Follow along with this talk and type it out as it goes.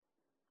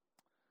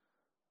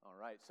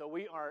right, so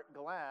we are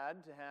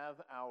glad to have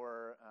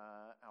our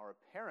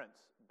parents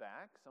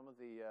back. Some of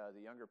the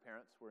younger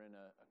parents were in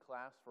a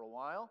class for a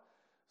while,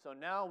 so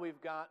now we've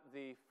got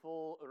the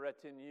full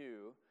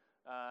retinue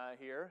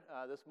here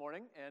this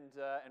morning,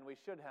 and we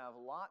should have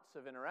lots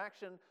of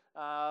interaction.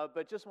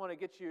 But just want to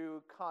get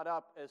you caught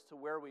up as to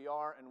where we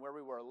are and where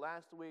we were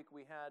last week.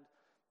 We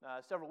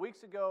had several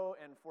weeks ago,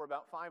 and for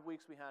about 5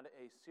 weeks, we had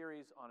a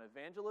series on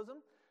evangelism.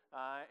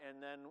 And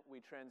then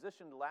we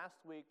transitioned last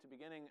week to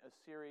beginning a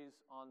series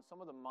on some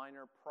of the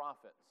minor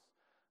prophets.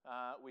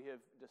 I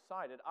have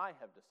decided,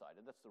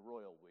 that's the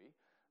royal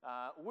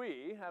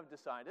we have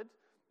decided,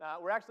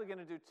 we're actually going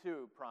to do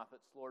 2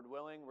 prophets, Lord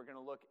willing. We're going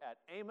to look at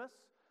Amos,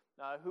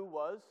 who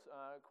was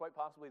quite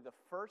possibly the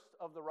first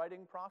of the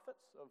writing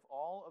prophets, of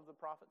all of the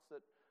prophets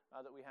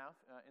that we have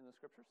in the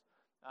Scriptures,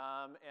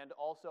 and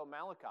also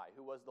Malachi,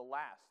 who was the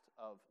last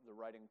of the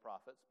writing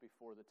prophets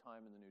before the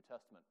time in the New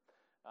Testament.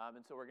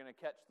 And so we're going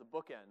to catch the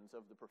bookends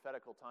of the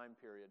prophetical time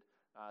period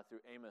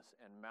through Amos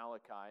and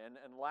Malachi.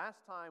 And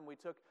last time we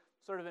took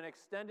sort of an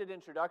extended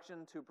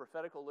introduction to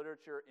prophetical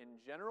literature in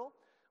general.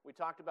 We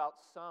talked about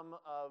some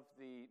of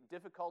the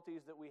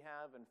difficulties that we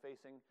have in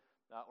facing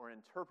or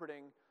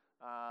interpreting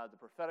the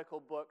prophetical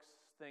books,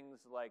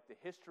 things like the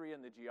history and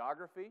the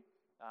geography,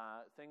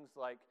 things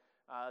like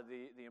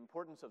the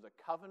importance of the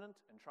covenant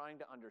and trying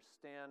to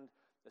understand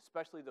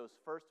especially those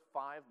first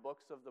 5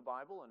 books of the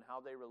Bible and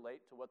how they relate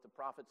to what the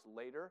prophets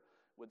later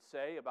would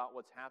say about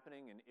what's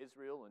happening in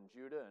Israel and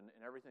Judah and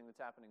everything that's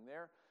happening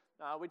there.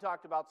 We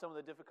talked about some of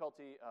the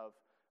difficulty of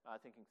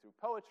thinking through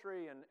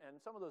poetry and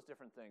some of those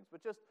different things,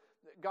 but just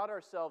got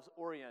ourselves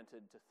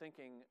oriented to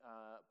thinking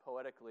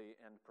poetically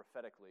and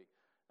prophetically.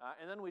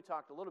 And then we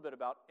talked a little bit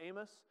about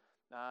Amos.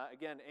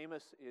 Again,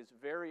 Amos is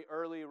very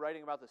early,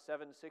 writing about the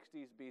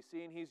 760s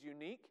BC, and he's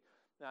unique.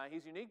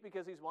 He's unique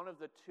because he's one of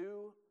the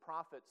 2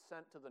 prophets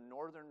sent to the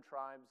northern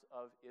tribes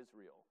of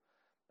Israel.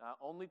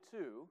 Only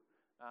 2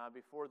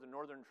 before the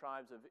northern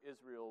tribes of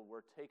Israel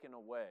were taken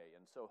away.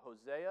 And so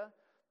Hosea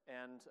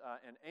and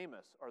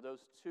Amos are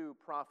those 2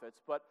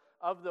 prophets. But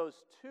of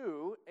those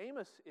 2,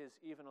 Amos is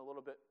even a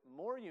little bit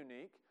more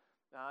unique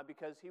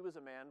because he was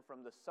a man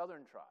from the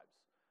southern tribes.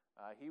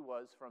 He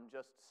was from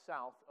just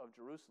south of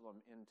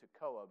Jerusalem in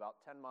Tekoa, about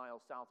 10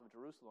 miles south of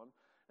Jerusalem.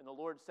 And the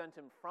Lord sent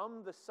him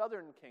from the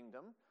southern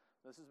kingdom.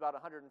 This is about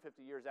 150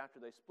 years after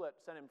they split,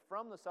 sent him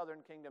from the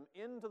southern kingdom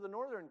into the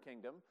northern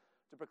kingdom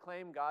to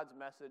proclaim God's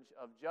message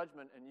of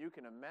judgment. And you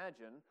can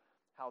imagine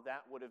how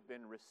that would have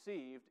been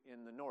received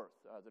in the north.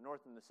 The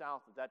north and the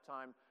south at that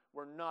time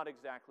were not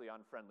exactly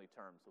on friendly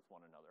terms with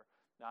one another.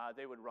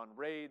 They would run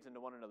raids into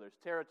one another's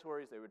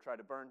territories. They would try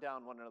to burn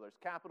down one another's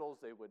capitals.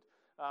 They would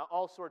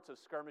all sorts of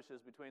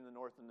skirmishes between the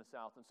north and the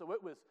south. And so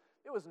it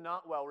was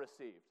not well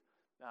received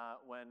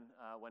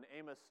when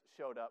Amos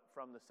showed up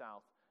from the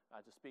south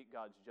to speak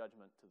God's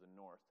judgment to the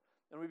north.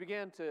 And we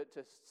began to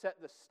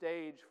set the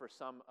stage for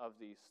some of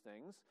these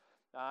things.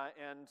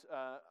 And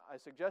I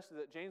suggested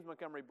that James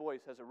Montgomery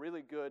Boyce has a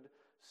really good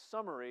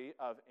summary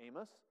of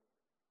Amos.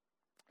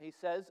 He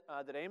says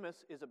that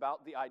Amos is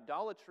about the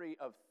idolatry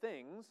of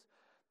things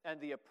and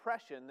the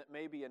oppression that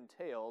may be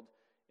entailed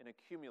in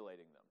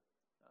accumulating them.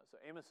 So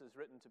Amos is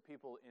written to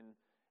people in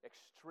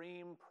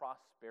extreme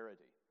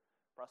prosperity.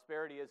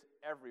 Prosperity is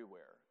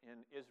everywhere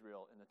in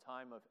Israel in the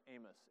time of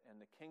Amos, and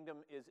the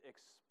kingdom is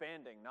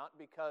expanding, not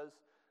because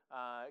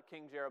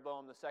King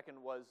Jeroboam II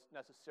was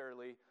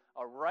necessarily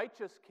a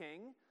righteous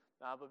king,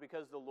 but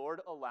because the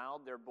Lord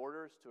allowed their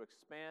borders to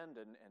expand,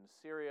 and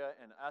Syria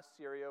and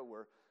Assyria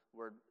were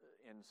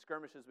in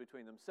skirmishes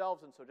between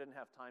themselves, and so didn't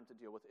have time to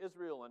deal with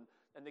Israel, and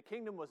the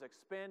kingdom was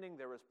expanding.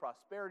 There was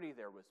prosperity,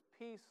 there was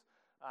peace,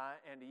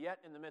 and yet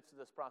in the midst of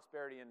this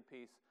prosperity and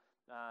peace,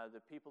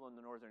 the people in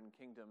the northern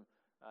kingdom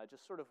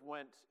just sort of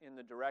went in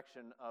the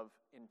direction of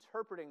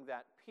interpreting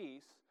that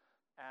peace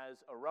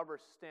as a rubber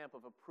stamp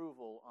of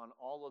approval on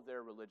all of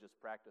their religious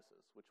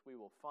practices, which we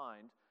will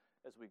find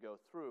as we go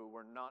through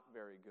were not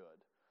very good.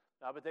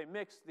 But they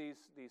mixed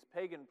these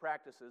pagan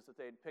practices that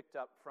they had picked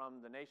up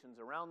from the nations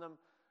around them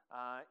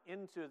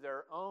into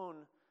their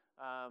own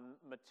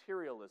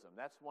materialism.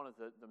 That's one of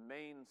the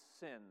main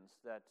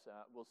sins that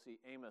we'll see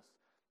Amos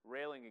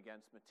railing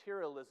against,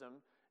 materialism.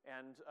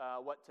 And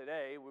what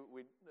today,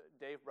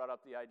 Dave brought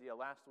up the idea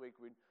last week,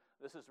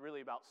 this is really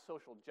about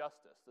social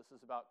justice. This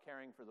is about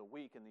caring for the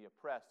weak and the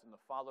oppressed and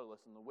the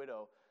fatherless and the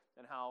widow,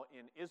 and how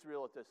in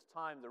Israel at this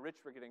time, the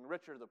rich were getting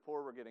richer, the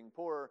poor were getting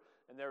poorer,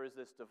 and there was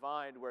this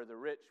divide where the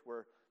rich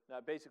were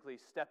basically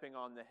stepping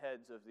on the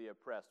heads of the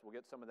oppressed. We'll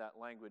get some of that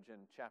language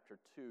in chapter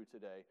 2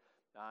 today,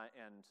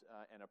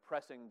 and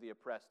oppressing the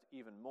oppressed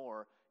even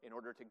more in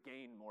order to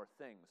gain more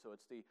things. So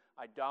it's the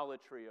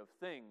idolatry of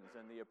things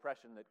and the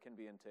oppression that can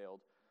be entailed,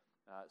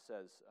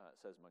 says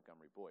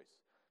Montgomery Boyce.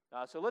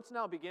 So let's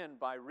now begin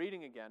by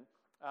reading again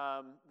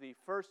the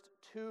first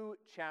 2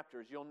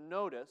 chapters. You'll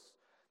notice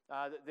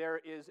that there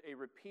is a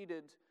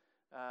repeated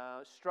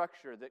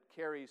structure that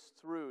carries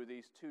through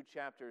these 2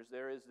 chapters.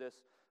 There is this,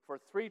 for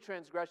 3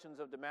 transgressions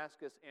of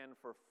Damascus and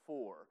for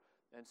 4.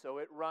 And so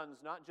it runs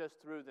not just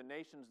through the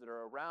nations that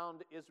are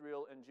around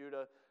Israel and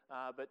Judah,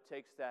 but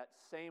takes that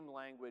same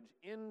language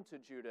into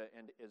Judah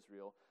and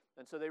Israel.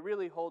 And so they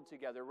really hold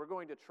together. We're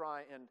going to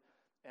try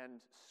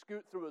and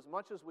scoot through as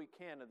much as we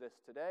can of this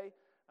today.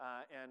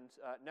 And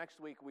next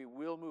week we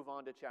will move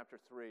on to chapter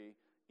 3,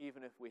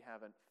 even if we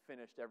haven't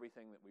finished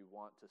everything that we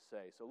want to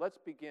say. So let's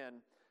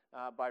begin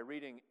by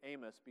reading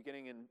Amos,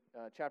 beginning in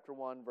chapter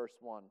 1, verse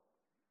 1.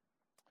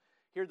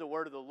 Hear the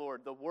word of the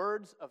Lord. The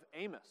words of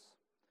Amos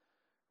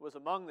was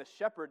among the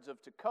shepherds of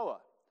Tekoa,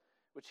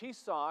 which he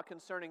saw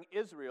concerning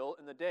Israel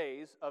in the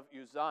days of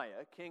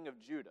Uzziah, king of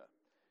Judah,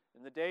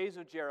 in the days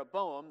of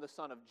Jeroboam, the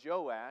son of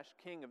Joash,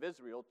 king of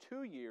Israel,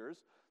 2 years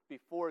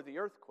before the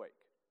earthquake.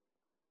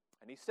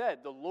 And he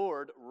said, the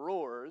Lord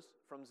roars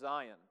from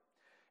Zion,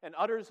 and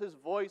utters his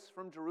voice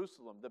from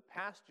Jerusalem. The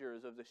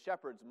pastures of the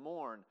shepherds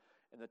mourn,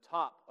 and the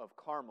top of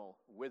Carmel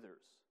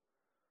withers.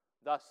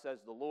 Thus says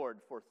the Lord,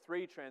 for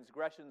 3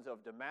 transgressions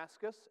of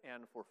Damascus,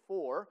 and for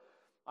 4,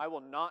 I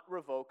will not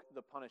revoke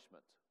the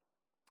punishment,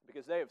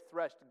 because they have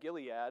threshed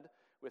Gilead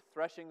with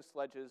threshing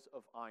sledges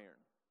of iron.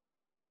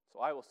 So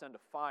I will send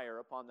a fire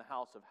upon the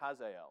house of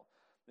Hazael,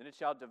 and it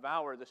shall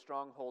devour the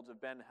strongholds of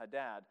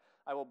Ben-Hadad.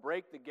 I will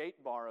break the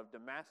gate bar of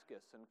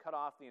Damascus, and cut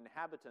off the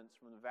inhabitants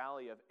from the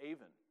valley of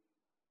Avon.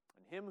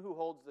 And him who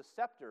holds the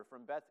scepter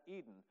from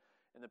Beth-Eden,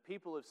 and the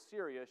people of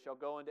Syria shall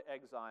go into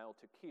exile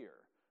to Kir,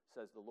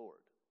 says the Lord.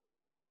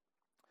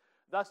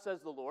 Thus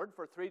says the Lord,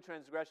 for 3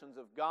 transgressions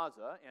of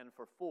Gaza, and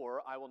for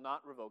 4, I will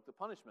not revoke the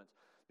punishment,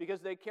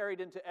 because they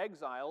carried into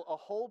exile a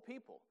whole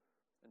people,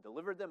 and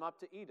delivered them up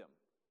to Edom.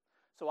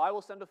 So I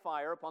will send a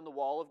fire upon the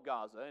wall of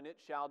Gaza, and it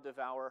shall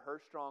devour her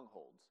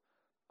strongholds.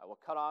 I will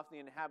cut off the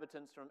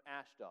inhabitants from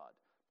Ashdod,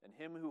 and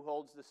him who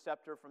holds the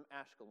scepter from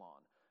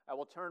Ashkelon. I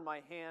will turn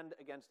my hand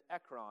against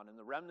Ekron, and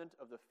the remnant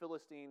of the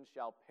Philistines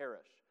shall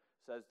perish,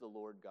 says the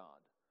Lord God.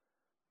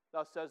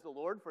 Thus says the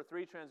Lord, for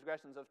 3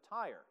 transgressions of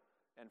Tyre,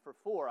 and for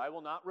 4, I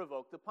will not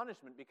revoke the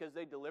punishment, because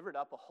they delivered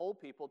up a whole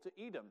people to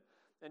Edom,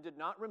 and did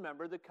not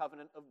remember the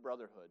covenant of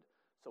brotherhood.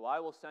 So I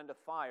will send a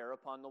fire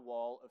upon the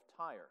wall of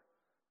Tyre,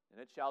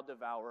 and it shall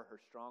devour her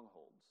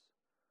strongholds.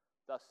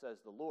 Thus says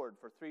the Lord,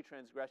 for 3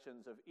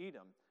 transgressions of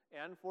Edom,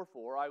 and for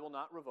 4, I will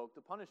not revoke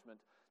the punishment,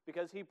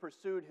 because he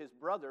pursued his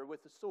brother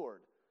with the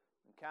sword,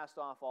 and cast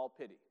off all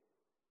pity.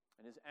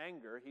 In his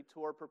anger he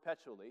tore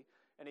perpetually,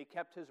 and he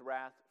kept his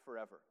wrath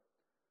forever.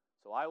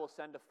 So I will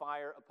send a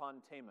fire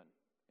upon Taman,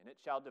 and it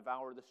shall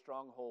devour the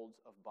strongholds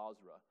of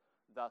Bozrah.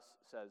 Thus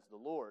says the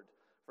Lord,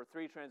 for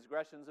 3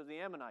 transgressions of the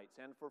Ammonites,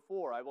 and for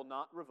 4, I will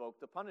not revoke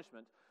the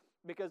punishment,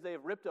 because they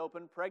have ripped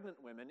open pregnant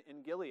women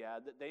in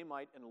Gilead, that they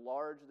might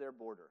enlarge their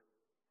border.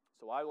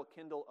 So I will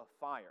kindle a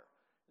fire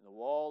in the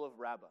wall of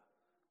Rabbah,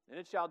 and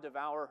it shall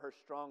devour her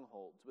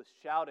strongholds, with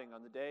shouting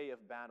on the day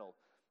of battle,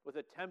 with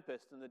a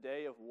tempest in the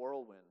day of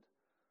whirlwind.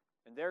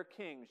 And their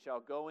king shall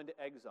go into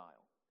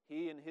exile,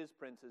 he and his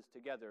princes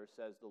together,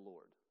 says the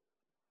Lord.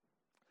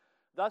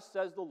 Thus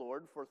says the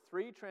Lord, for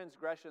 3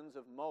 transgressions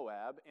of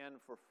Moab, and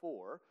for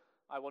 4,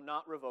 I will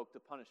not revoke the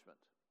punishment,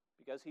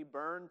 because he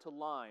burned to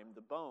lime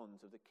the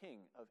bones of the king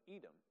of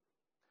Edom.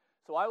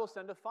 So I will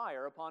send a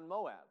fire upon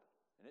Moab,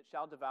 and it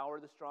shall devour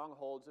the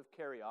strongholds of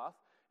Kerioth,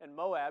 and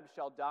Moab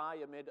shall die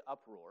amid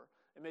uproar,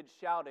 amid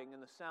shouting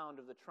and the sound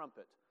of the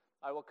trumpet.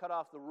 I will cut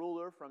off the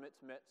ruler from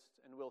its midst,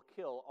 and will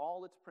kill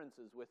all its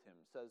princes with him,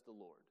 says the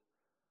Lord.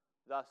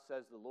 Thus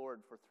says the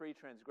Lord, for 3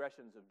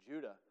 transgressions of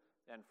Judah,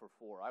 and for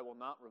 4, I will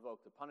not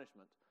revoke the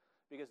punishment,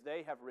 because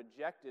they have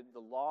rejected the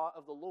law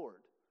of the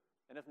Lord,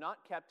 and have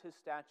not kept his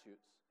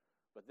statutes,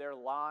 but their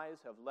lies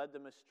have led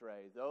them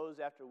astray, those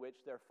after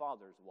which their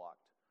fathers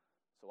walked.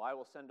 So I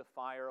will send a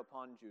fire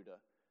upon Judah,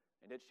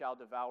 and it shall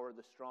devour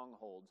the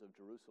strongholds of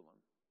Jerusalem.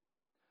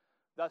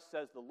 Thus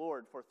says the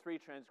Lord, for 3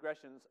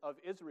 transgressions of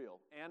Israel,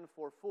 and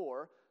for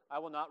 4, I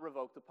will not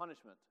revoke the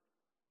punishment,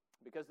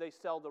 because they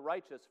sell the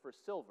righteous for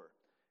silver,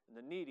 and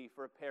the needy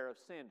for a pair of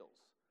sandals,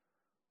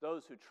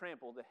 those who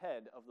trample the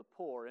head of the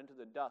poor into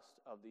the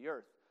dust of the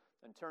earth,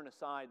 and turn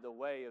aside the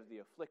way of the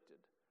afflicted.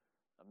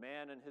 A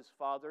man and his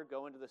father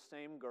go into the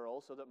same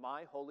girl, so that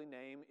my holy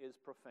name is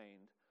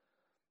profaned.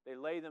 They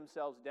lay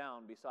themselves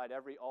down beside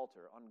every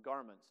altar on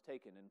garments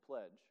taken in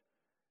pledge.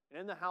 And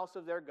in the house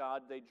of their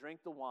God they drink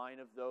the wine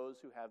of those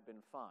who have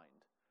been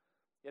fined.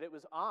 Yet it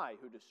was I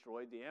who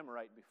destroyed the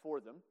Amorite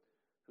before them,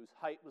 whose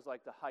height was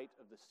like the height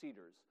of the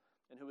cedars,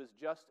 and who was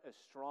just as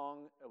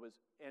strong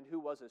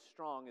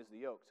as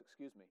the oaks.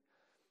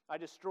 I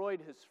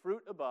destroyed his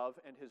fruit above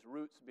and his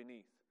roots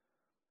beneath.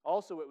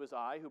 Also it was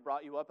I who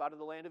brought you up out of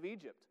the land of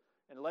Egypt,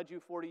 and led you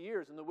 40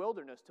 years in the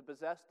wilderness to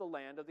possess the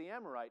land of the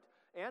Amorite.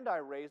 And I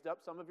raised up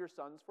some of your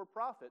sons for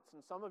prophets,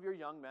 and some of your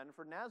young men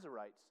for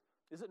Nazirites.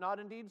 Is it not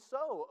indeed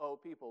so, O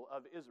people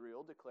of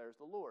Israel, declares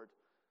the Lord?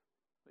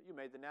 But you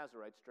made the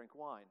Nazirites drink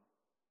wine,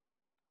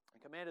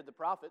 and commanded the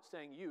prophets,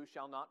 saying, you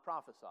shall not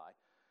prophesy.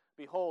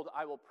 Behold,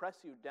 I will press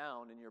you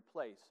down in your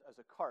place, as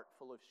a cart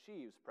full of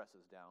sheaves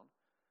presses down.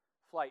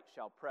 Flight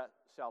shall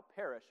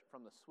perish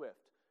from the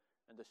swift,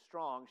 and the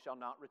strong shall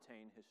not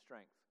retain his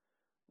strength.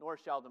 nor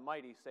shall the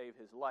mighty save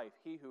his life.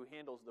 He who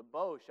handles the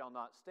bow shall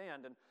not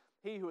stand, and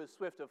he who is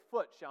swift of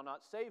foot shall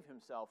not save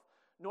himself,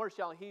 nor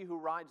shall he who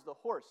rides the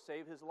horse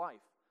save his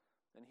life.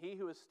 And he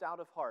who is stout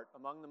of heart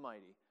among the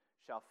mighty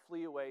shall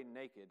flee away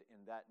naked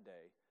in that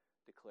day,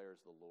 declares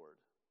the Lord.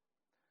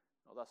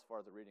 Well, thus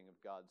far the reading of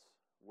God's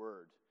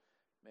word.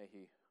 May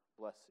he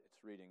bless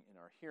its reading in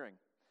our hearing.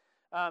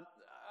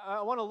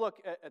 I want to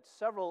look at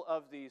several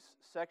of these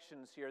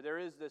sections here. There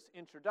is this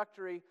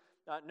introductory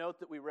note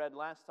that we read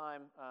last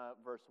time,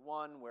 verse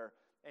 1, where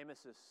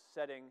Amos is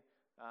setting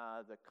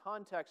the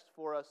context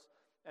for us.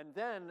 And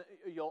then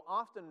you'll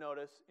often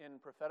notice in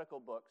prophetical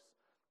books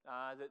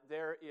that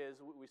there is,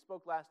 we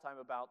spoke last time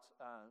about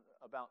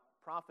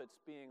prophets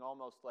being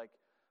almost like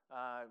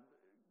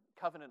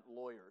covenant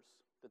lawyers,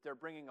 that they're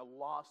bringing a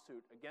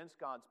lawsuit against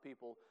God's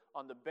people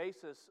on the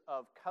basis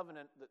of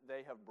covenant that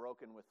they have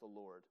broken with the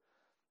Lord.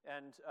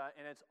 And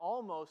it's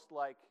almost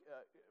like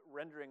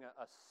rendering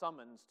a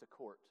summons to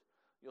court.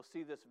 You'll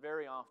see this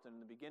very often in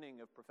the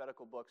beginning of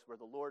prophetical books where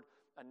the Lord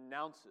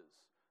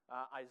announces.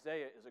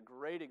 Isaiah is a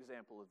great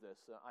example of this.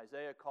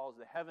 Isaiah calls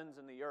the heavens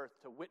and the earth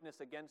to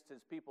witness against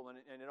his people,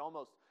 and it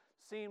almost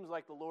seems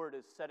like the Lord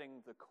is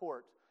setting the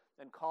court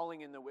and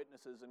calling in the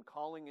witnesses and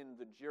calling in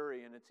the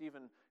jury, and it's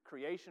even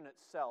creation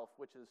itself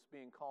which is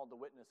being called to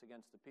witness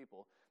against the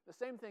people. The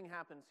same thing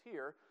happens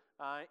here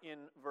in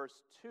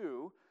verse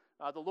 2.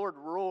 The Lord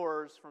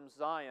roars from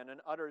Zion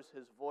and utters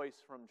his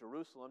voice from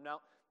Jerusalem. Now,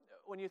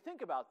 when you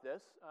think about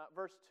this,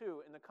 verse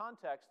 2, in the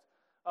context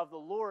of the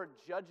Lord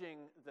judging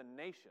the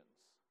nations,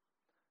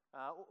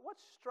 what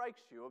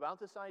strikes you about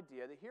this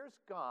idea that here's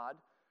God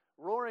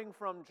roaring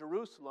from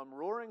Jerusalem,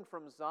 roaring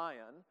from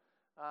Zion,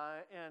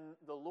 and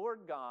the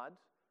Lord God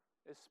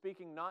is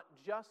speaking not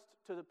just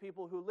to the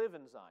people who live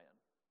in Zion,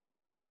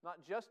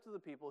 not just to the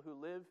people who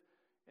live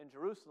in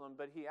Jerusalem,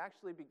 but he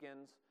actually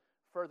begins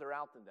further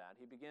out than that.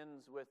 He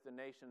begins with the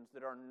nations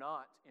that are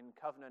not in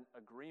covenant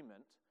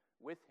agreement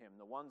with him,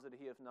 the ones that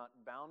he has not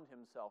bound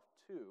himself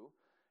to,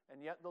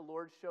 and yet the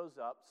Lord shows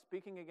up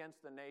speaking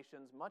against the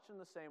nations much in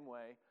the same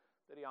way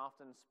that he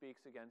often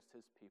speaks against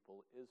his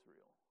people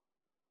Israel.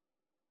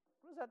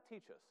 What does that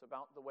teach us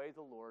about the way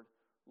the Lord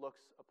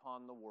looks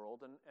upon the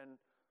world and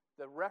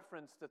the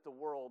reference that the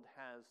world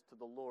has to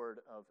the Lord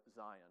of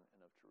Zion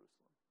and of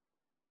Jerusalem?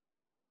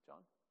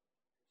 John?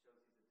 It shows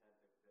he's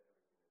attentive to everything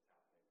that's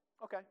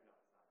happening. Okay.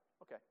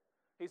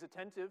 He's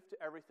attentive to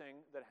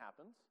everything that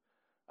happens.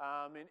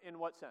 In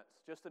what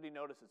sense? Just that he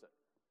notices it?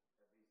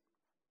 At least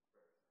first,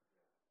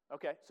 yeah.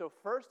 Okay, so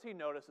first he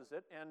notices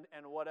it, and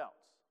what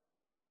else?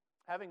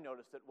 Having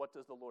noticed it, what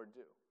does the Lord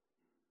do?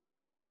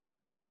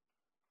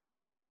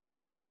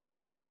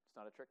 It's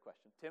not a trick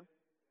question. Tim?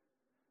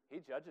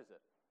 He judges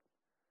it.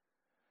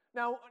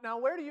 Now,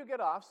 where do you get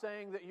off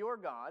saying that your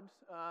God,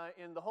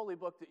 in the holy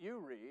book that you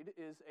read,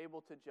 is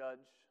able to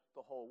judge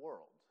the whole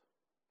world?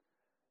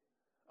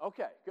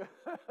 Okay,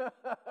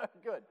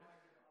 good.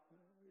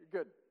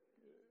 Good.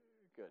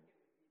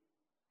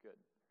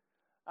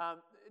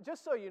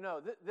 Just so you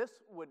know,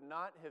 this would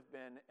not have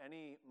been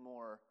any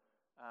more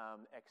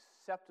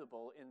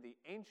acceptable in the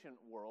ancient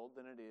world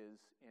than it is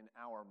in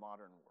our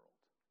modern world.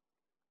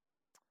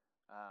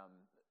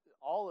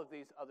 All of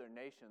these other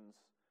nations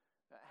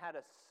had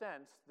a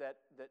sense that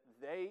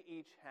they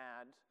each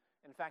had,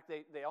 in fact,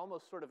 they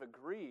almost sort of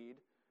agreed,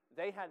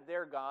 they had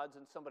their gods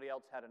and somebody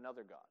else had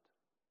another god.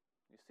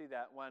 You see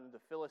that when the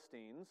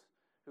Philistines,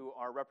 who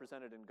are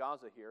represented in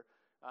Gaza here,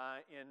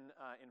 in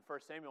 1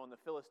 Samuel, and the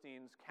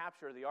Philistines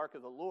capture the Ark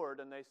of the Lord,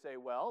 and they say,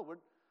 well,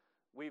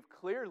 we've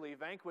clearly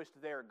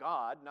vanquished their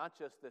God, not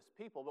just this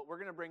people, but we're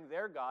going to bring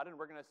their God, and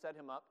we're going to set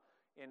him up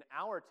in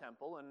our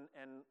temple,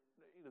 and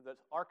the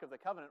Ark of the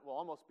Covenant will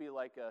almost be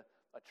like a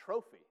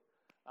trophy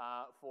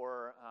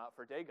for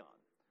Dagon.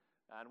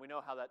 And we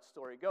know how that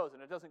story goes,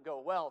 and it doesn't go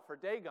well for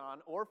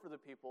Dagon or for the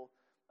people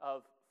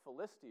of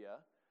Philistia.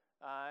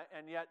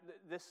 And yet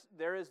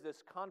there is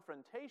this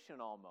confrontation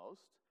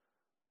almost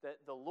that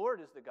the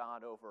Lord is the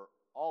God over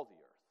all the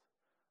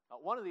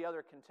earth. One of the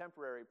other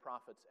contemporary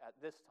prophets at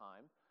this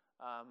time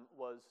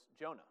was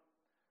Jonah.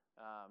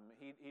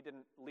 He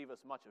didn't leave us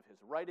much of his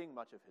writing,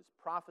 much of his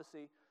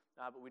prophecy,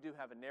 but we do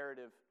have a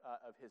narrative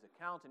of his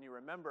account. And you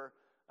remember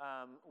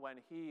when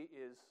he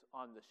is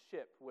on the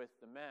ship with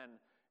the men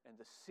and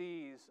the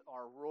seas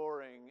are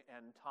roaring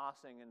and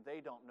tossing and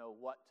they don't know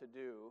what to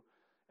do.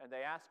 And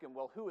they ask him,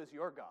 well, who is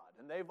your God?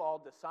 And they've all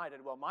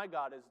decided, well, my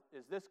God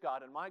is this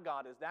God, and my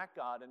God is that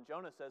God. And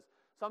Jonah says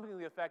something to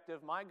the effect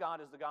of, my God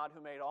is the God who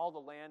made all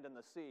the land and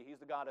the sea. He's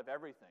the God of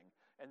everything.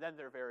 And then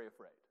they're very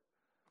afraid.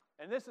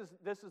 And this is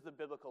the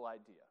biblical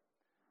idea.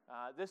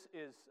 This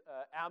is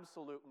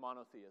absolute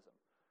monotheism.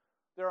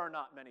 There are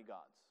not many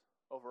gods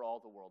over all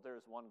the world. There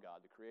is one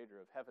God, the creator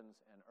of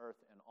heavens and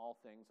earth and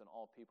all things and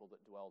all people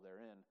that dwell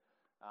therein.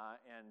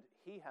 And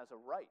he has a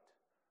right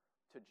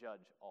to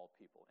judge all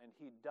people. And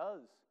he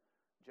does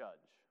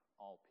judge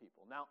all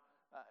people. Now,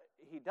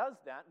 he does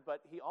that,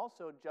 but he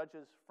also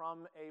judges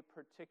from a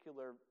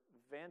particular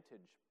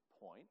vantage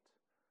point.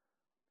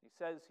 He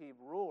says he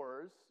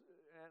roars,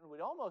 and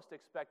we'd almost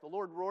expect the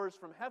Lord roars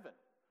from heaven.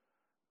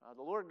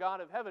 The Lord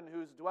God of heaven,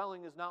 whose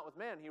dwelling is not with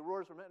man, he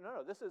roars from heaven.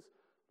 No, this is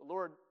the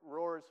Lord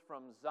roars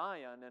from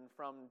Zion and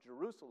from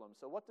Jerusalem.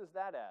 So what does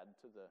that add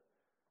to the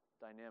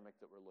dynamic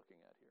that we're looking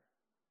at here?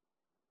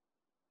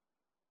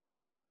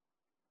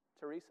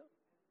 Teresa?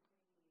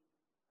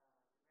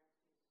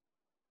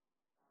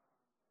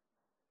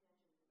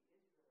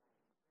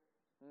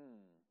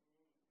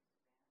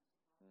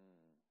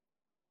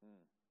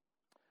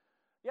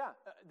 Yeah,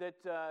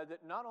 that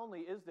not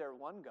only is there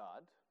one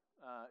God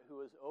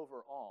who is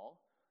over all,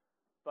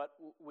 but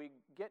we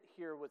get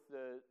here with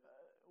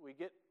we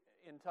get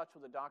in touch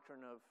with the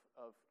doctrine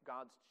of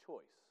God's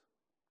choice,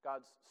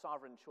 God's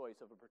sovereign choice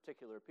of a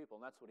particular people.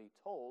 And that's what he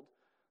told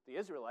the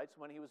Israelites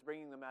when he was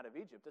bringing them out of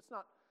Egypt. It's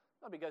not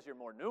because you're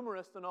more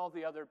numerous than all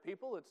the other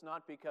people. It's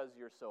not because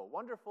you're so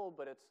wonderful,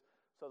 but it's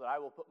so that I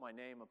will put my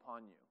name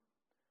upon you.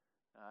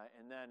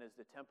 And then as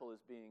the temple is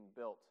being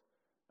built,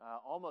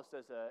 almost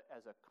as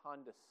a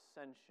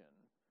condescension,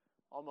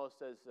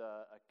 almost as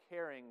a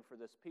caring for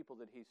this people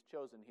that he's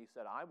chosen, he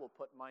said, I will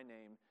put my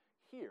name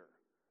here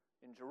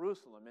in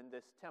Jerusalem, in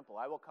this temple.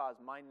 I will cause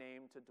my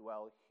name to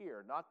dwell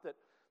here. Not that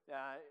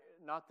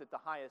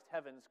the highest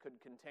heavens could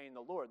contain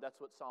the Lord. That's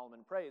what Solomon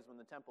prays when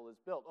the temple is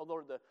built. Oh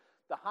Lord,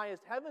 the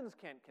highest heavens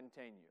can't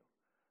contain you.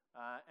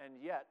 And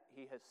yet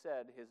he has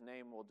said his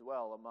name will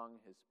dwell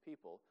among his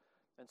people.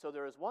 And so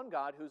there is one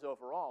God who's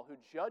over all, who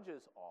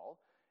judges all,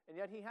 and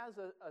yet he has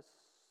a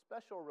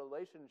special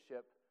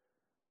relationship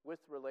with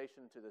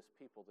relation to this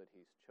people that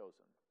he's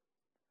chosen.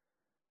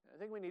 And I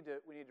think we need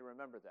to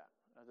remember that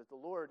the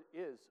Lord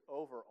is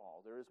over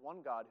all. There is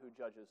one God who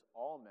judges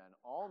all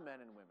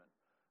men and women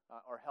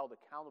are held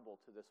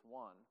accountable to this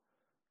one,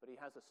 but he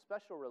has a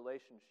special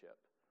relationship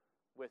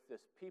with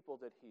this people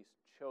that he's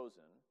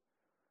chosen.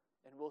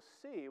 And we'll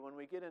see when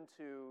we get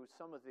into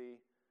some of the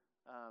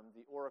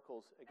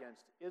oracles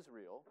against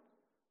Israel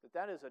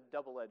that is a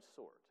double-edged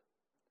sword.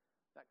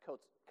 That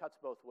cuts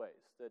both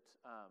ways. That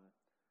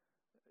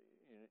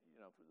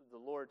the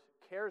Lord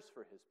cares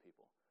for his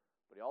people,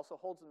 but he also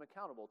holds them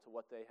accountable to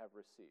what they have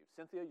received.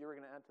 Cynthia, you were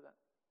going to add to that?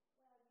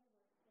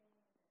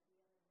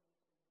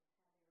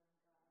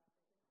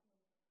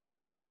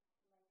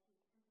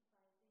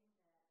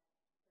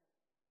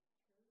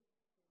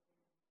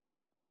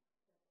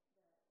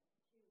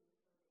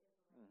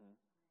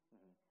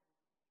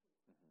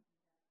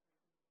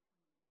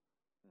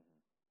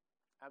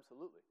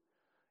 Absolutely.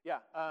 Yeah.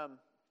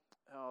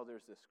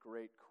 There's this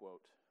great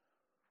quote.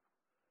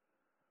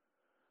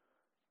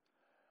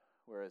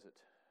 Where is it?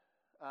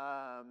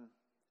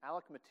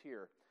 Alec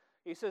Matier.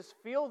 He says,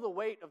 feel the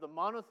weight of the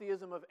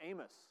monotheism of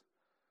Amos.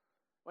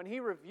 When he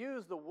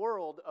reviews the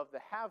world of the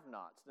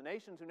have-nots, the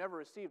nations who never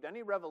received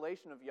any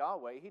revelation of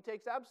Yahweh, he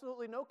takes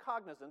absolutely no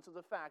cognizance of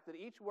the fact that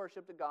each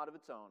worshipped a god of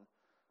its own.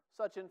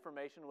 Such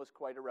information was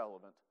quite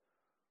irrelevant.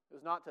 It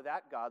was not to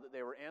that God that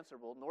they were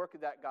answerable, nor could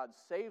that God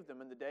save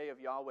them in the day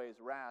of Yahweh's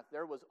wrath.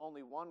 There was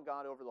only one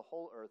God over the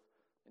whole earth,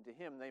 and to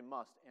him they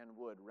must and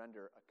would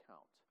render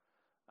account.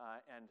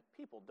 And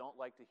people don't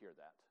like to hear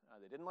that.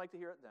 They didn't like to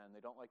hear it then,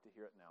 they don't like to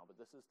hear it now, but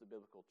this is the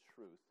biblical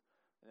truth.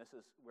 And this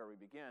is where we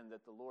begin,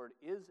 that the Lord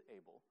is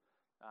able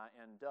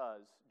and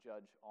does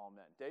judge all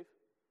men. Dave?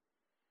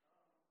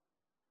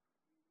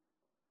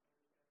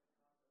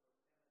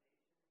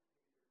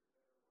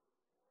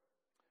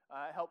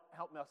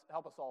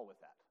 Help us all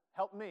with that.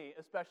 Help me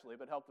especially,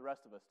 but help the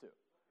rest of us too.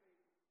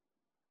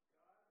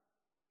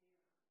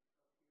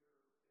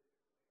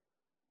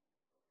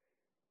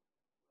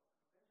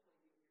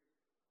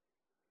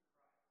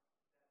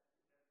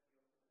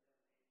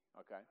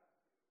 Okay.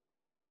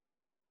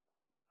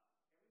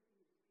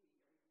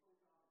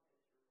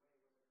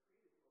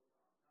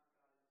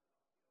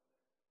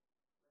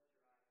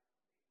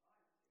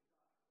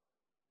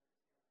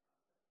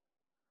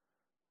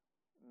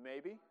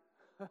 Maybe.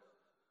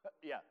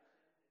 Yeah.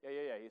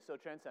 He's so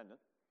transcendent.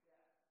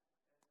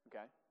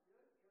 Okay.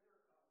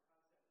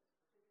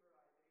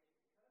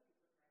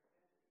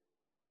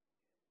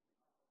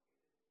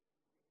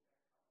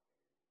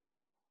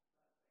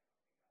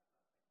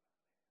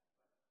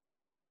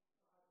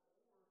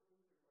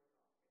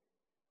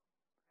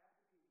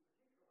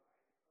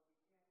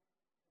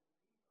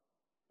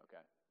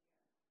 Okay.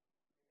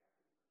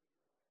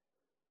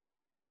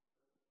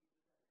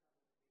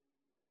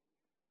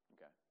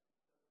 Okay.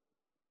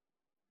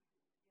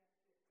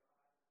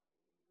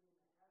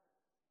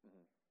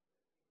 Mm-hmm.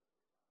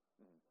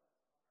 Mm-hmm.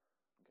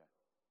 Okay.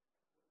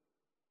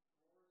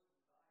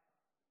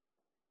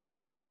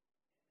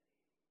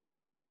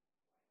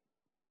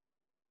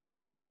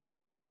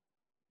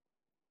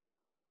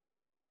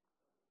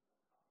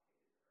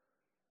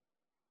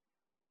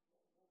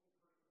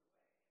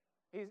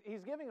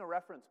 He's giving a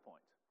reference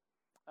point.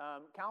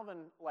 Calvin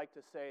liked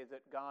to say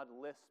that God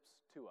lisps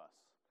to us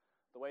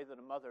the way that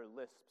a mother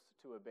lisps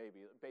to a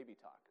baby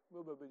talk.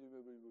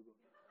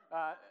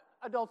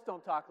 Adults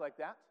don't talk like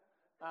that,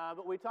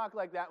 but we talk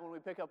like that when we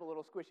pick up a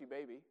little squishy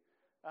baby.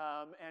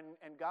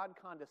 And God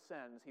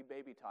condescends, he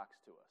baby talks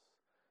to us.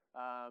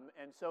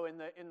 And so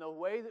in the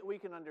way that we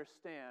can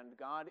understand,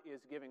 God is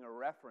giving a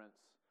reference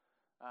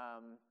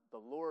The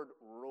Lord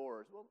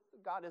roars. Well,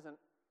 God isn't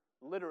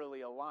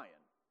literally a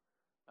lion,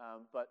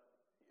 but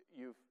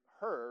you've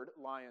heard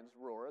lions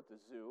roar at the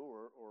zoo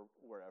or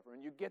wherever,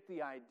 and you get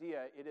the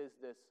idea. It is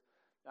this,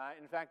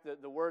 in fact,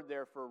 the word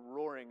there for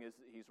roaring is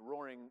he's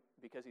roaring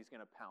because he's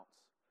going to pounce.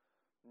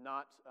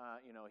 Not,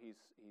 he's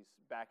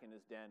back in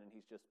his den and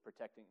he's just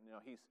protecting.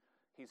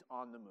 He's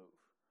on the move.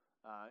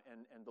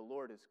 And the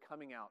Lord is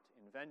coming out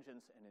in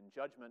vengeance and in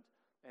judgment,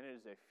 and it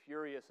is a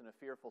furious and a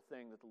fearful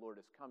thing that the Lord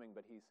is coming,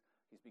 but he's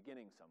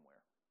beginning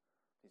somewhere.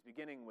 He's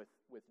beginning with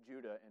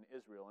Judah and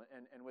Israel,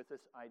 and with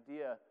this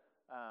idea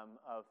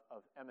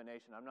of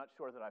emanation. I'm not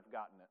sure that I've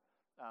gotten it,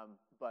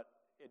 but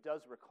it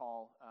does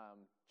recall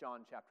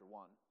John chapter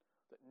 1,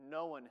 that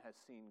no one has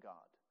seen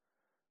God,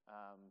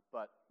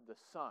 but the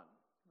Son,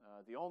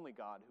 the only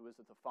God who is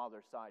at the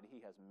Father's side,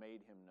 he has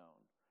made him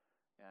known.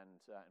 And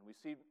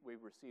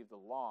we've received the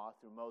law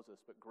through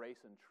Moses, but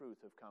grace and truth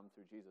have come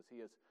through Jesus.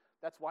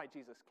 That's why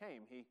Jesus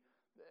came. He,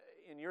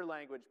 in your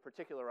language,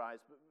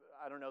 particularized.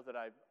 I don't know that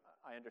I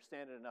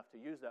understand it enough to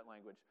use that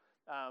language.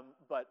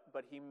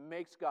 But he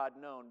makes God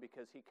known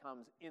because he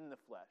comes in the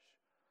flesh.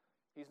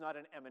 He's not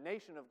an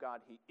emanation of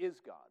God. He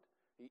is God.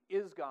 He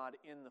is God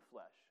in the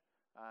flesh.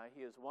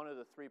 He is one of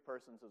the three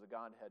persons of the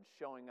Godhead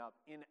showing up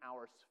in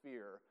our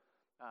sphere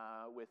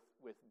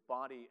with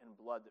body and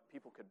blood that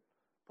people could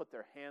put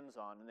their hands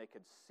on, and they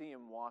could see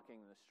him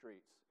walking in the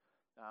streets.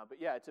 But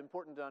yeah, it's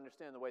important to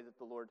understand the way that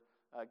the Lord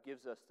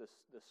gives us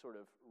this sort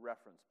of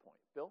reference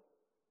point. Bill?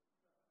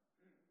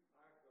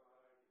 Our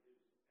God is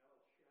El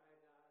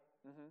Shaddai,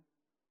 Mm-hmm.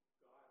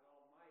 God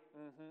Almighty.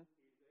 Mm-hmm.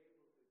 He's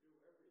able to do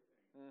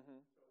everything. Mm-hmm.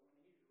 So when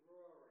he's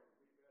roaring,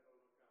 we better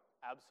look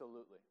out.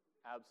 Absolutely.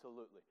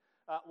 Absolutely.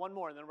 One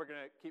more, and then we're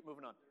going to keep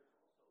moving on. There's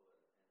also an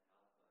alpha and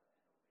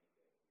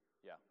omega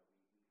here. Yeah. We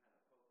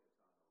kind of focus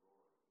on the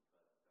roaring, but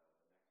the next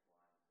line says he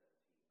utters his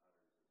voice.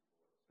 So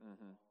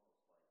Mm-hmm. it's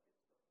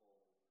almost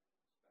like it's the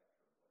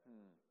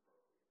full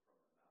spectrum,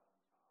 whatever is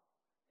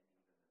appropriate,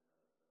 from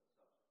the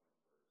mountaintop and even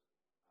in the subsequent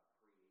verse.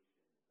 Creation is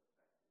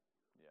affected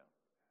here. Yeah.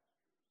 The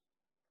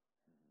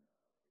pastures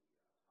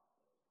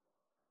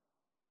and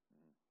the top of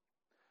Carmel.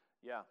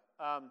 Yeah.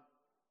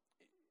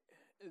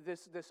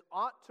 This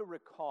ought to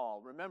recall,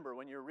 remember,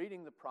 when you're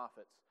reading the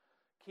prophets,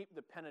 keep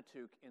the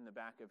Pentateuch in the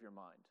back of your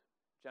mind.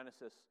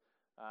 Genesis,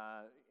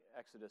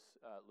 Exodus,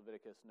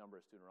 Leviticus,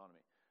 Numbers,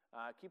 Deuteronomy.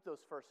 Keep those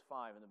first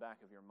five in the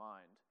back of your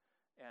mind.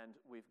 And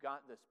we've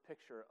got this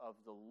picture of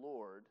the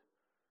Lord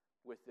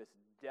with this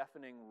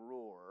deafening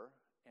roar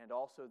and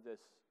also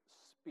this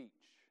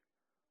speech,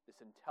 this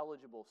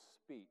intelligible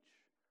speech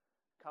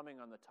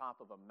coming on the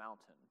top of a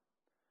mountain.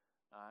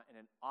 And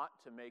it ought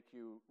to make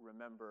you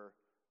remember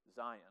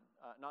Zion.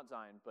 Not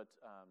Zion, but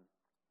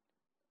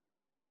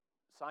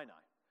Sinai.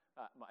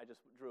 I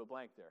just drew a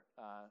blank there.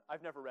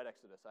 I've never read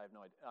Exodus. I have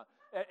no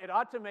idea. It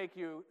ought to make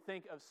you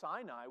think of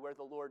Sinai, where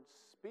the Lord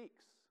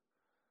speaks.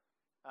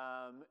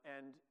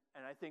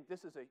 And I think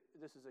this is a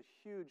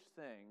huge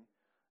thing,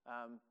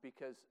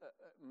 because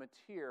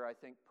Matir, I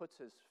think, puts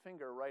his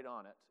finger right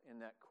on it in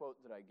that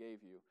quote that I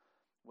gave you.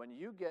 When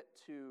you get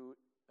to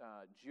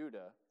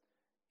Judah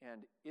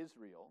and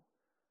Israel,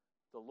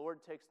 the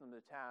Lord takes them to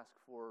task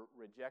for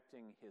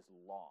rejecting his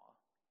law.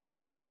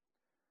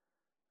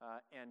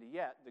 And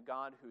yet, the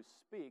God who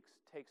speaks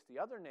takes the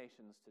other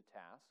nations to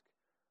task,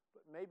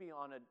 but maybe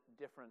on a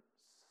different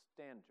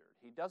standard.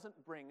 He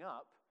doesn't bring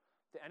up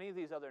to any of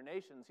these other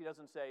nations, he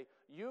doesn't say,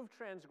 you've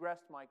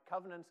transgressed my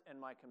covenants and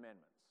my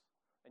commandments.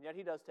 And yet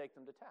he does take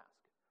them to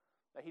task.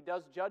 He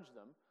does judge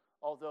them,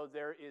 although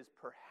there is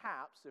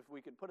perhaps, if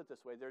we could put it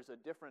this way, there's a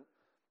different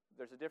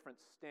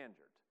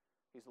standard.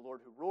 He's the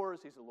Lord who roars,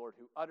 he's the Lord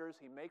who utters,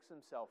 he makes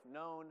himself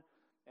known,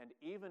 and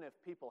even if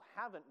people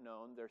haven't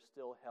known, they're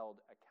still held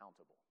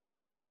accountable.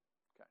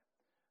 Okay.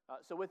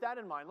 So with that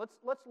in mind,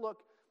 let's look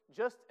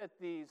just at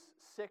these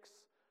 6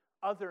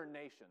 other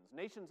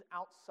nations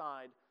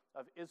outside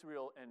of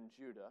Israel and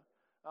Judah.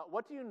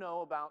 What do you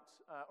know about,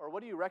 or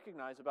what do you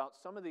recognize about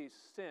some of these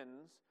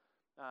sins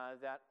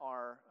that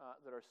are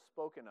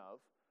spoken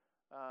of?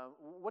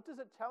 What does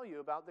it tell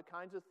you about the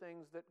kinds of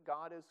things that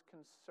God is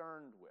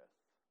concerned with?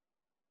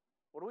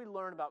 What do we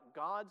learn about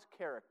God's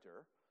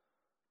character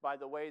by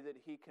the way that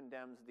he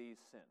condemns these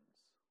sins?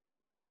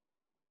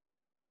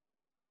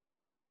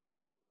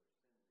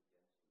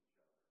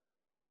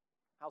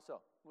 How so?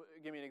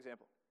 Give me an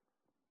example.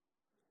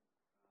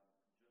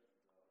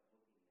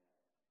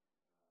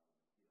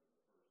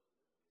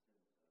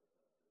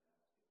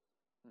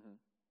 Mm-hmm.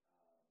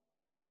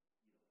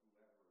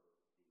 Whoever the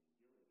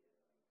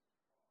Gileadites are, they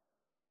were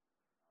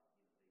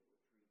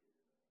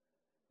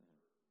treated in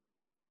a certain,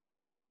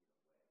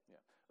 way.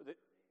 Yeah.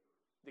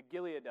 The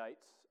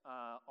Gileadites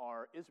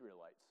are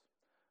Israelites.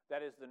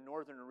 That is the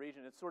northern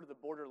region. It's sort of the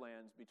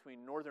borderlands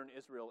between northern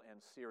Israel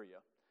and Syria.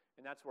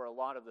 And that's where a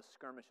lot of the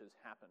skirmishes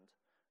happened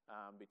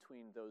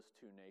between those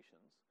two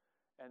nations.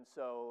 And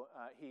so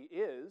he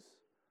is,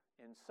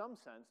 in some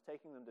sense,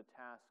 taking them to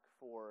task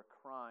for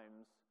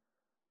crimes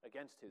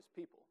against his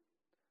people.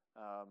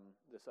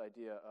 This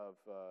idea of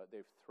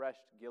they've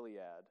threshed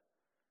Gilead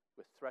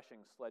with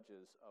threshing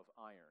sledges of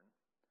iron.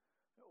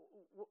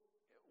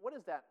 What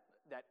does that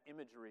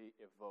imagery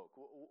evoke?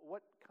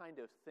 What kind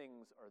of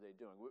things are they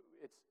doing?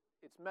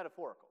 It's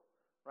metaphorical,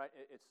 right?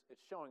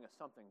 It's showing us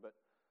something, but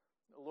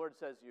the Lord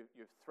says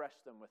you've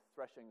threshed them with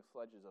threshing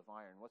sledges of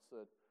iron. What's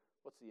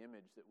the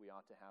image that we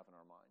ought to have in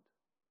our mind?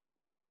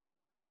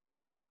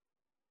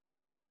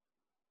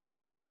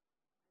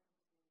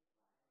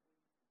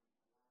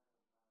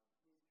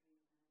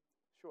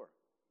 Sure,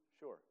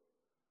 sure.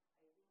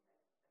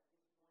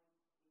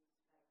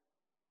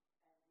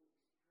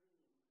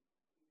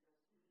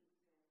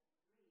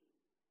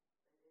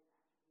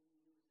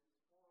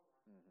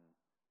 Mm-hmm.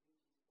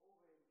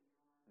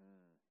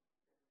 Mm.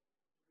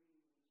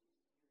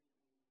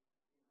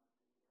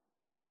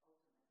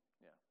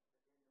 Yeah.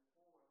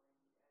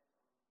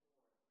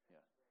 Yeah.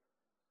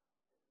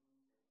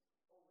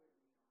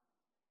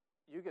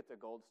 You get the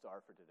gold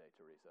star for today,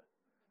 Teresa.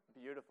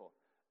 Beautiful.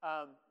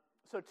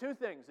 So two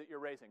things that you're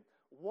raising.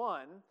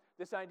 One,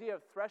 this idea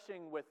of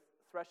threshing with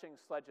threshing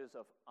sledges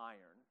of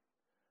iron.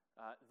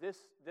 This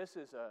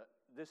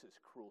is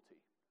cruelty.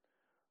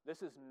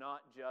 This is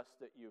not just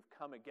that you've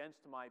come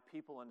against my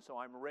people, and so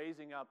I'm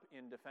raising up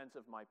in defense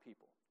of my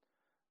people.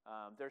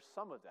 There's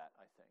some of that,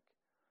 I think.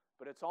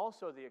 But it's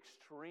also the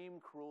extreme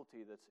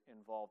cruelty that's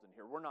involved in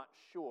here. We're not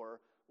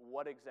sure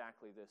what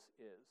exactly this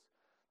is.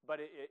 But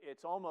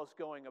it's almost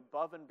going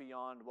above and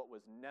beyond what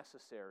was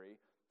necessary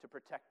to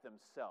protect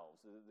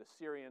themselves. The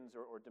Syrians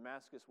or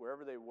Damascus,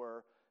 wherever they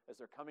were, as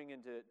they're coming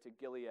into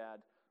Gilead,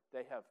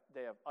 they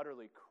have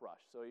utterly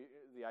crushed. So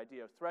the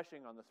idea of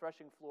threshing on the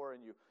threshing floor,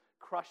 and you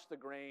crush the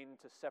grain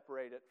to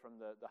separate it from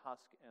the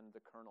husk and the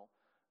kernel.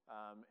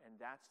 And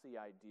that's the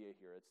idea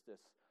here.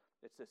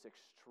 It's this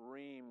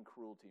extreme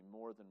cruelty,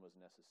 more than was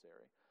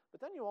necessary.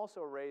 But then you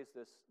also raise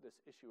this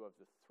issue of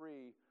the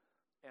 3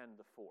 and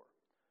the 4.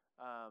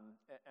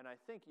 And I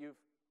think you've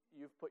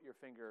put your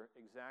finger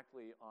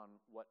exactly on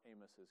what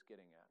Amos is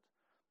getting at.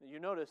 You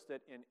notice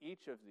that in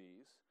each of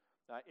these,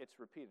 it's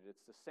repeated.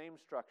 It's the same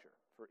structure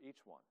for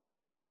each one.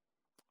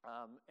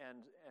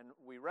 And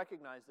we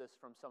recognize this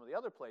from some of the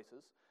other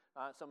places,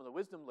 some of the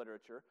wisdom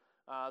literature.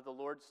 The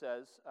Lord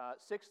says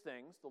 6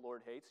 things the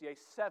Lord hates, yea,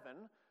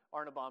 7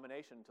 are an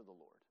abomination to the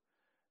Lord.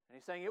 And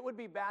he's saying it would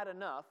be bad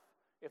enough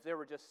if there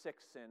were just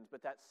 6 sins,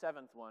 but that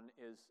 7th one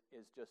is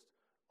just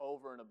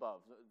over and above.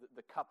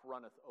 The cup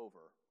runneth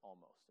over,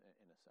 almost,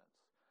 in a sense.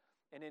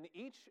 And in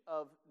each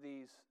of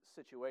these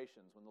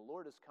situations, when the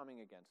Lord is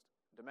coming against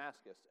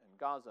Damascus and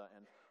Gaza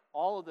and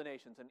all of the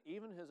nations and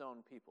even his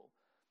own people,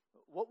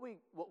 what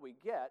we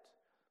get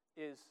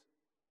is,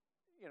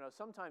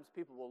 sometimes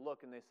people will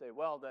look and they say,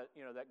 well,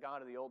 that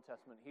God of the Old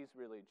Testament, he's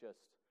really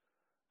just,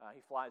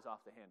 he flies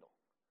off the handle.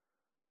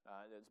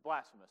 It's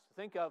blasphemous to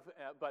think of,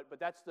 but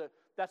that's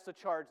the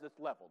charge that's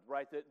leveled,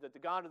 right? That the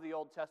God of the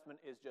Old Testament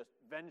is just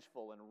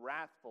vengeful and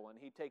wrathful, and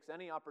he takes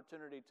any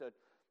opportunity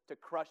to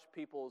crush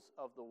peoples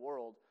of the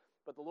world.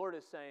 But the Lord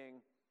is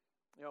saying,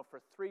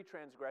 for 3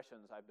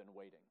 transgressions I've been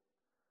waiting,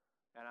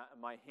 and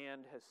my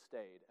hand has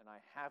stayed, and I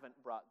haven't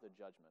brought the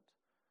judgment.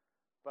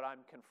 But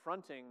I'm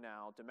confronting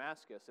now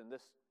Damascus, in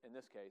this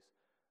case,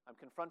 I'm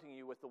confronting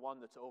you with the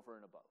one that's over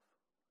and above.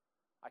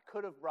 I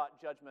could have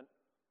brought judgment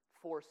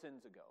 4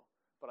 sins ago,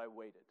 but I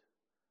waited.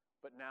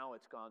 But now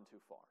it's gone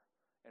too far.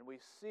 And we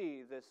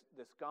see this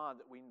God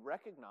that we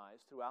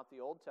recognize throughout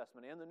the Old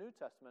Testament and the New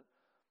Testament,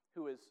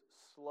 who is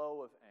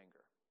slow of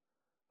anger,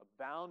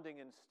 abounding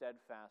in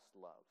steadfast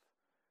love.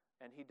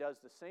 And he does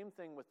the same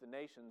thing with the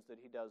nations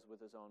that he does with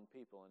his own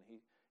people.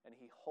 And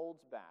he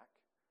holds back,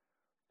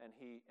 and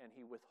he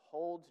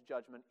withholds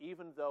judgment,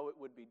 even though it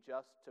would be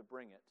just to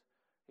bring it.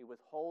 He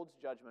withholds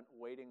judgment,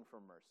 waiting for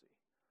mercy.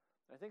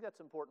 And I think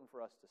that's important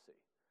for us to see.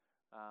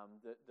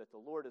 That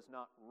the Lord is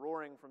not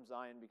roaring from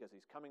Zion because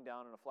he's coming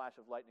down in a flash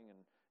of lightning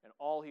and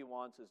all he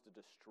wants is to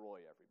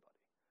destroy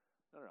everybody.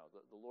 No.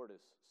 The Lord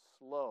is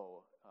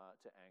slow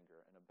to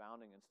anger and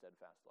abounding in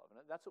steadfast love. And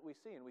that's what we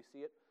see, and we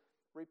see it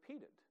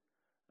repeated.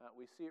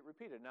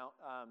 Now,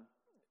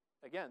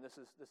 again, this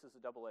is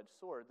a double-edged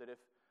sword, that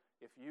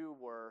if you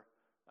were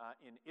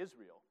in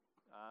Israel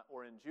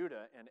or in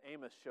Judah and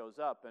Amos shows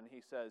up and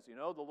he says,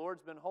 the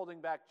Lord's been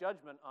holding back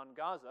judgment on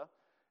Gaza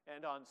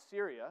and on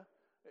Syria,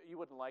 you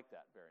wouldn't like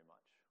that very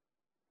much.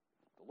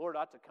 The Lord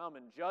ought to come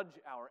and judge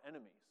our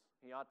enemies.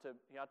 He ought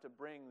to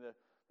bring the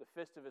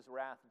fist of his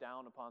wrath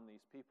down upon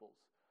these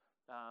peoples.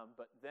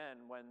 But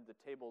then when the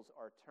tables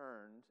are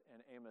turned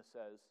and Amos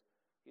says,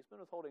 he's been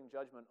withholding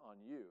judgment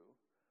on you,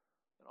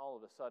 and all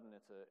of a sudden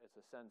it's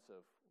a sense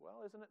of,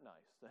 well, isn't it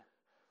nice?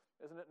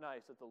 Isn't it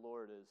nice that the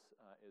Lord is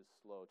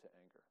slow to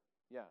anger?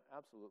 Yeah,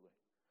 absolutely.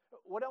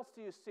 What else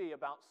do you see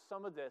about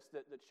some of this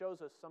that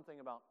shows us something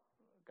about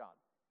God?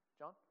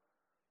 John?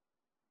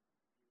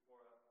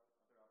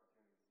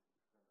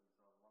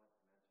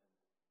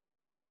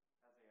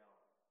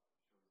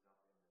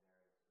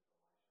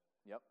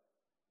 Yep.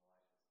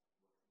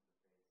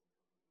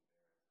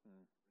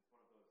 Mm. It's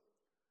one of those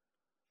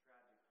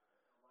tragic.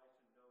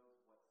 Elisha knows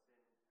what sin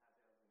Hazael is going to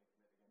commit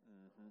against the king,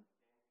 Mm-hmm.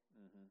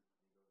 and he goes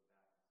back and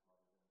smothers him,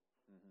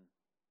 Mm-hmm. and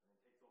then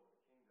takes over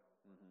the kingdom.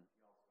 Mm-hmm.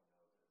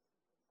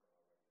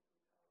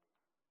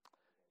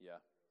 Yeah.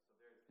 So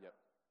there's Yep.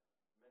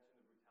 mention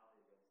the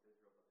brutality against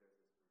Israel, but there's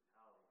this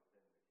brutality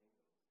within the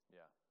kingdoms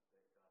Yeah. that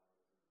God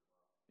notices as well.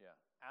 Yeah,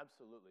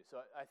 absolutely.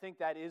 So I think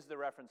that is the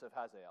reference of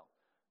Hazael,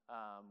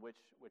 which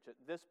at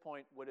this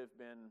point would have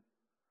been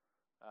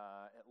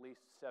at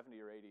least 70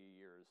 or 80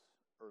 years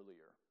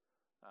earlier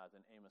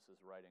than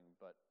Amos's writing,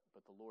 but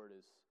the Lord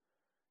is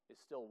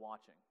still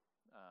watching,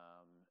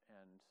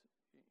 and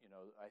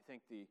I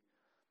think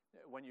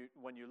when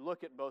you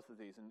look at both of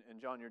these, and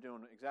John, you're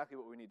doing exactly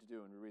what we need to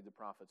do when we read the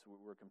prophets.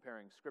 We're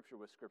comparing Scripture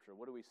with Scripture.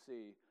 What do we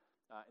see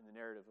in the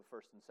narrative of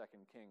 1st and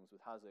 2nd Kings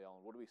with Hazael,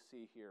 and what do we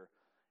see here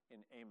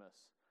in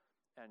Amos?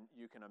 And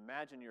you can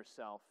imagine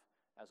yourself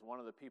as one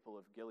of the people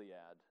of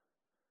Gilead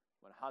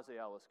when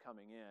Hazael is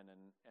coming in,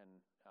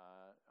 and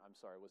I'm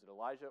sorry, was it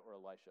Elijah or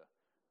Elisha?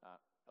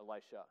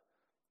 Elisha,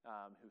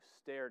 who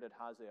stared at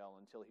Hazael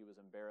until he was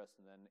embarrassed,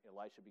 and then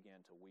Elisha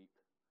began to weep.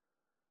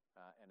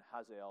 And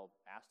Hazael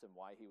asked him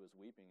why he was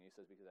weeping. And he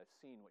says, because I've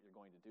seen what you're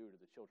going to do to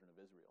the children of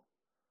Israel,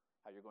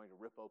 how you're going to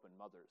rip open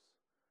mothers,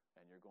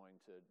 and you're going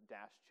to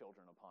dash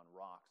children upon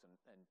rocks,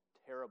 and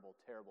terrible,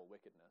 terrible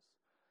wickedness.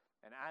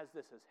 And as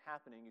this is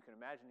happening, you can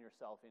imagine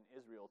yourself in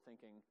Israel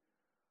thinking,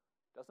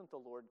 doesn't the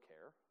Lord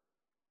care?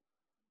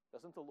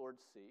 Doesn't the Lord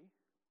see?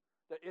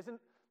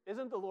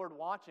 Isn't the Lord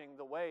watching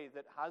the way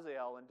that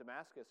Hazael and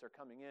Damascus are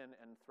coming in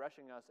and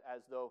threshing us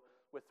as though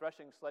with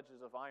threshing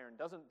sledges of iron?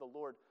 Doesn't the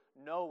Lord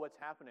know what's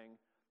happening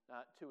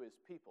to his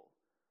people?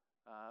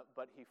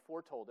 But he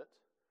foretold it,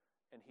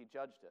 and he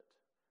judged it,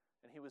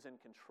 and he was in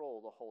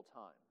control the whole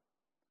time.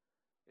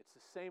 It's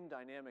the same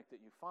dynamic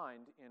that you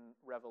find in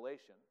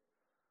Revelation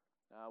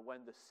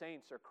when the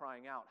saints are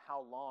crying out,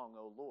 "How long,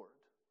 O Lord?"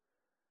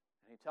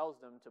 And he tells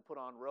them to put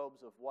on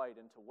robes of white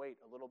and to wait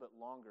a little bit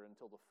longer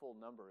until the full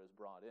number is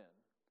brought in.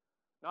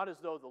 Not as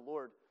though the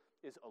Lord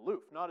is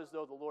aloof, not as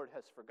though the Lord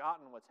has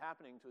forgotten what's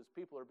happening to his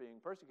people who are being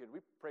persecuted. We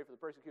pray for the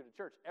persecuted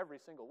church every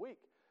single week.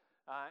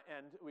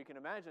 And we can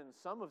imagine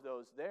some of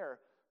those there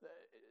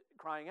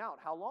crying out,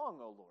 "How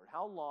long, O Lord?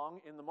 How long?"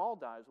 In the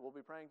Maldives, we'll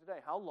be praying today.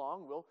 How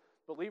long will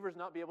believers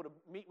not be able to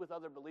meet with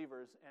other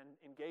believers and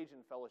engage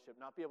in fellowship,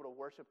 not be able to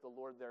worship the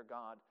Lord their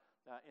God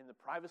in the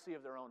privacy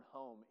of their own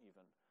home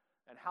even?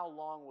 And how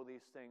long will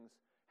these things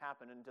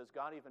happen? And does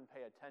God even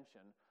pay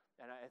attention?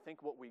 And I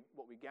think what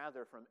we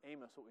gather from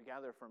Amos, what we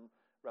gather from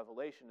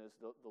Revelation is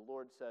the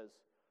Lord says,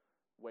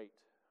 wait,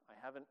 I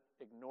haven't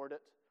ignored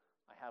it.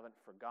 I haven't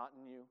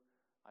forgotten you.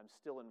 I'm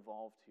still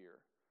involved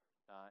here.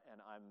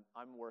 And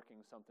I'm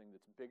working something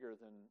that's bigger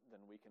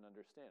than we can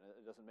understand.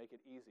 It doesn't make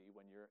it easy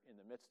when you're in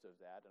the midst of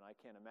that, and I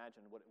can't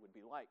imagine what it would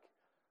be like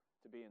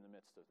to be in the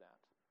midst of that.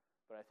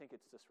 But I think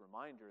it's this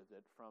reminder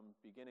that from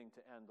beginning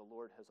to end, the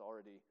Lord has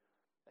already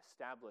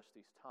established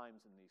these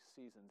times and these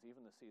seasons,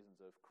 even the seasons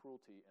of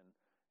cruelty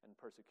and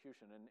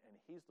persecution, and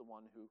he's the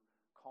one who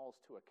calls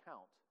to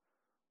account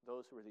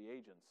those who are the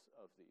agents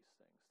of these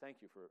things.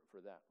 Thank you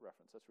for that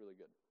reference. That's really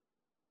good.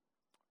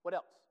 What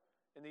else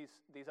in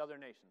these other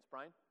nations?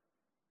 Brian?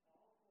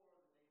 All four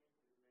of the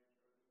nations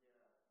that he's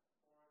mentioned, or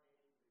the foreign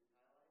nations that he's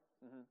highlighted,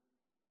 Mm-hmm.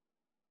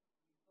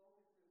 he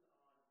focuses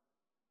on acts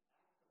of war that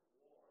the nations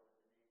have done.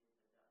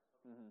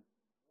 So Mm-hmm.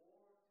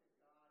 war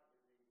to God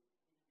seems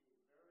to be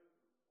a very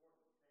important thing.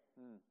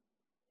 Mm. And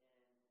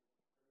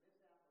the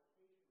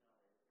misapplication of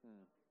it is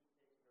Mm. something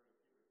he takes very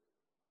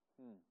seriously.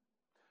 Mm.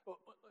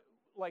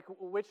 Like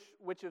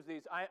which of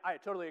these? I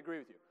totally agree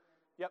with you.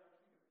 Yep.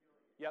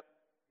 Yep.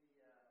 The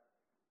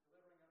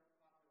delivering up the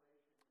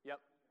population. Yep.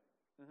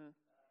 Edom. Mm-hmm.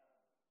 And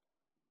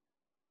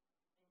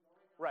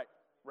going on. Right.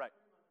 Right.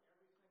 Pretty much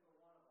every single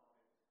one of them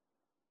is,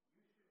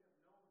 you should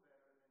have known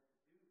better than to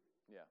do this.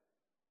 Yeah. Let's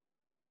see, what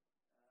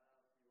was it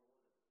for Ammon?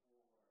 Because he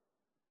ripped open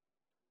the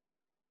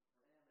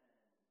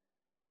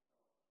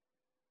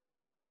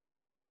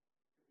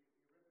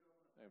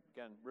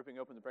Again, ripping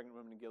open the pregnant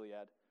women in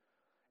Gilead.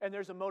 And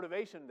there's a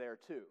motivation there,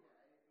 too.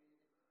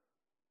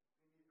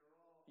 these are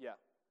all. Yeah.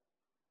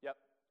 Yep.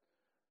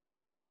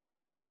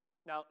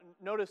 Now,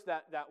 notice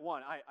that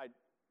one. I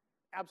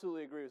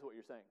absolutely agree with what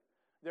you're saying.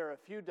 There are a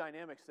few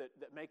dynamics that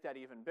make that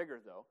even bigger,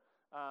 though.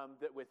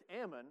 That with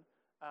Ammon,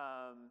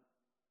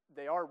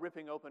 they are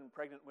ripping open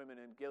pregnant women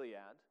in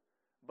Gilead,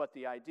 but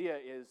the idea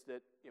is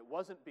that it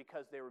wasn't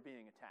because they were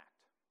being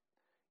attacked.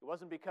 It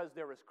wasn't because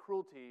there was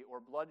cruelty or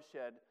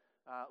bloodshed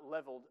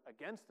leveled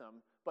against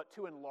them, but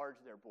to enlarge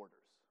their borders.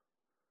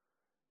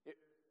 There's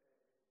a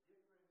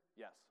difference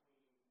Yes.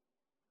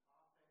 between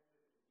offensive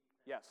and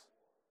defensive Yes.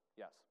 war.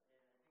 Yes. And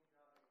I think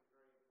God makes a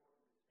very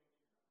important distinction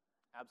on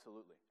that.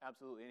 Absolutely,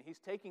 absolutely. And he's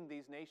taking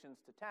these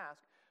nations to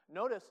task.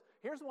 Notice,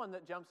 here's one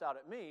that jumps out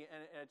at me,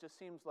 and it just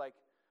seems like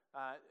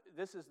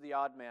this is the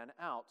odd man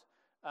out.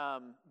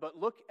 But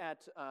look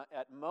at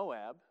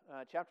Moab,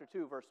 chapter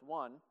 2, verse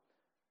 1.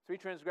 3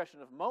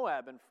 transgression of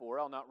Moab, and 4,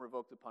 I'll not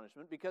revoke the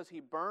punishment, because he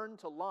burned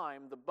to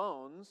lime the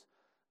bones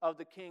of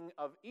the king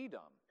of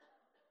Edom.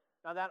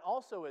 Now that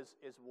also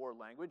is war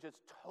language.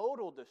 It's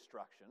total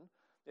destruction.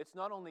 It's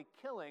not only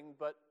killing,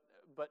 but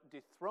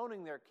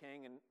dethroning their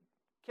king and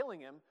killing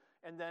him,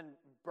 and then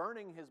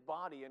burning his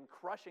body and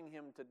crushing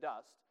him to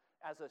dust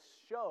as a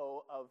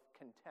show of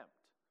contempt.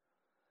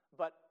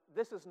 But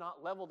this is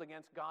not leveled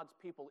against God's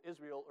people,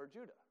 Israel or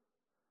Judah.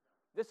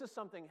 This is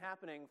something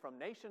happening from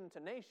nation to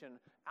nation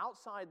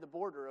outside the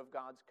border of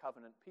God's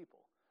covenant people.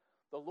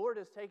 The Lord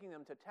is taking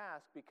them to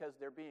task because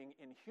they're being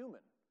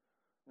inhuman,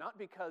 not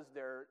because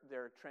they're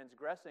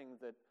transgressing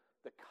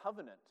the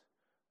covenant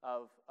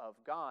of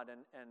God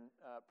and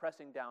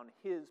pressing down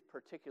His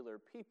particular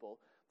people.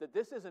 That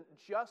this isn't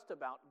just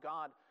about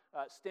God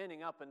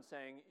standing up and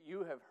saying,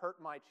 you have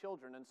hurt my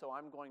children and so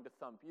I'm going to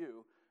thump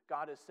you.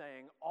 God is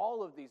saying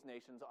all of these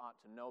nations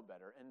ought to know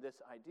better. And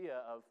this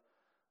idea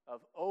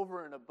of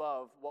over and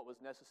above what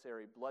was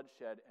necessary,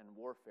 bloodshed and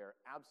warfare,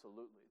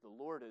 absolutely. The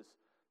Lord is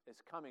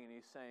coming and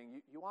He's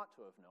saying, you ought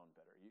to have known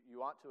better.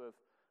 You ought to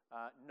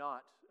have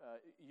not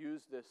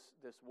used this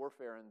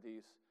warfare and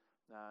these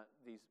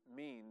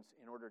means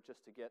in order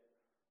just to get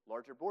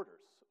larger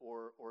borders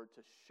or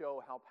to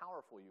show how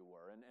powerful you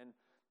were.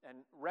 And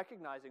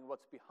recognizing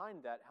what's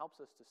behind that helps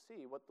us to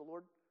see what the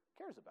Lord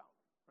cares about,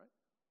 right?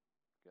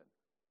 Good.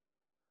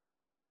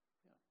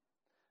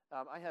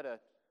 Yeah. I had a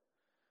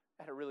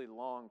really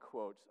long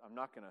quote. I'm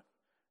not going to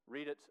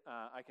read it.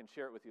 I can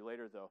share it with you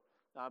later, though.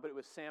 But it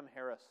was Sam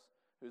Harris,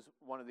 who's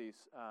one of these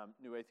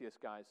new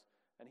atheist guys,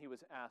 and he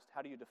was asked,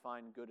 how do you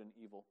define good and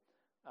evil?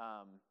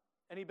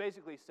 And he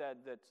basically said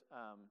that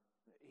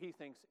he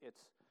thinks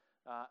it's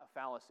a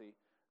fallacy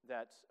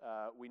that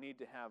we need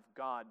to have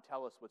God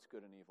tell us what's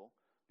good and evil,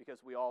 because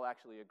we all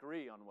actually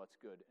agree on what's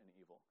good and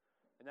evil.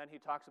 And then he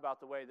talks about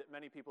the way that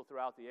many people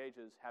throughout the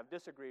ages have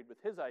disagreed with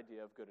his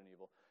idea of good and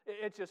evil.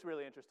 It's just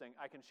really interesting.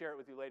 I can share it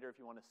with you later if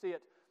you want to see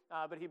it.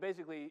 But he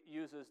basically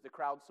uses the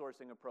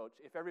crowdsourcing approach.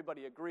 If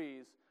everybody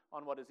agrees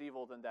on what is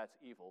evil, then that's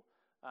evil.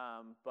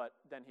 But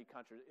then he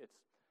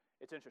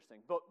it's interesting.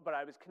 But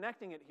I was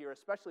connecting it here,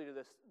 especially to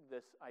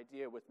this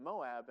idea with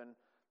Moab,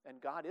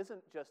 and God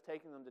isn't just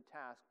taking them to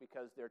task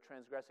because they're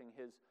transgressing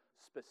His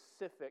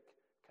specific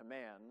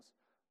commands,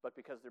 but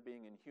because they're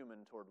being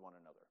inhuman toward one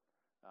another.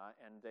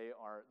 And they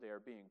are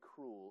being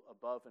cruel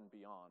above and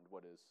beyond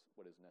what is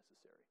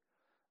necessary.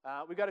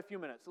 We've got a few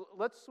minutes.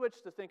 Let's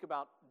switch to think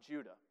about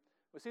Judah.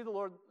 We see the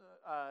Lord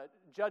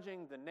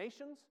judging the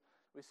nations.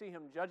 We see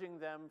Him judging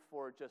them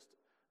for just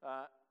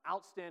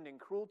outstanding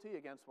cruelty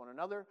against one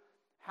another.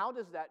 How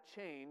does that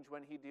change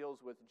when He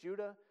deals with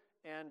Judah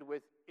and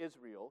with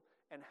Israel?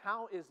 And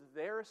how is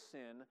their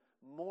sin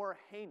more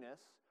heinous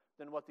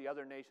than what the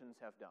other nations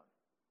have done?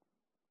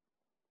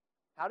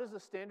 How does the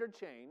standard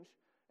change?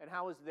 And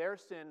how is their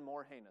sin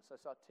more heinous? I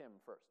saw Tim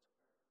first.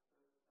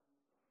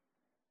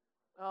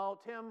 Oh,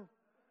 Tim.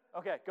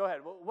 Okay, go ahead.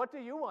 Well, what do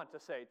you want to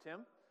say,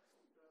 Tim?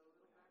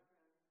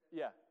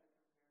 Yeah.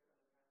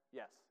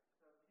 Yes.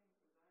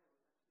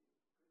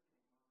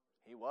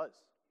 He was.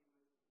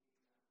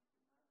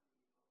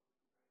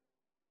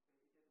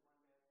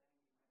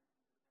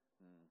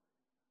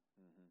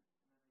 Mm-hmm.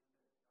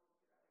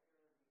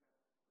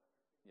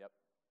 Yep.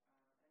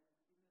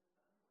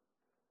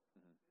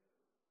 Mm-hmm.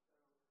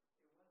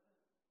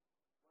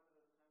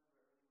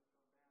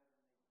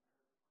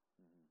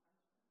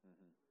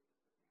 Mm-hmm.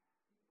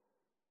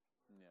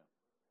 Yeah.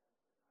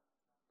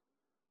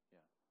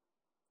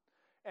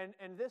 Yeah.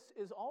 And this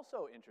is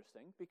also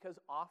interesting because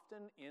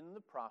often in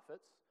the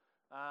prophets,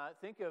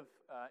 think of,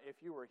 if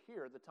you were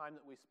here, the time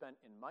that we spent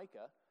in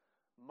Micah.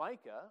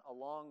 Micah,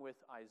 along with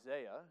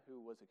Isaiah,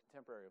 who was a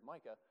contemporary of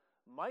Micah,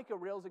 Micah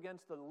rails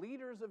against the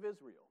leaders of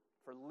Israel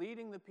for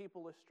leading the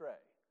people astray.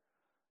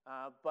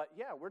 But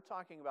yeah, we're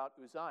talking about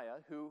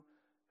Uzziah, who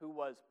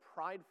was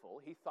prideful.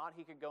 He thought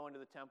he could go into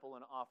the temple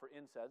and offer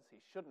incense. He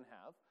shouldn't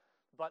have.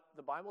 But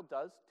the Bible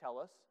does tell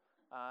us,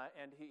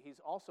 and he's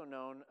also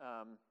known,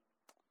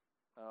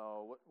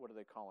 what do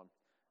they call him?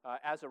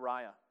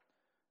 Azariah.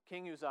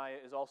 King Uzziah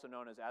is also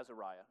known as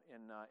Azariah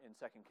in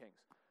 2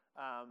 Kings.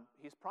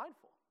 He's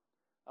prideful,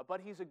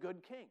 but he's a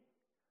good king.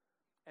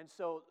 And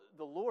so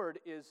the Lord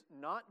is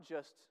not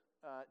just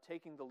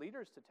taking the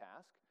leaders to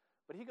task,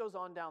 but He goes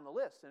on down the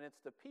list, and it's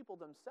the people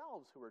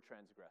themselves who are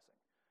transgressing.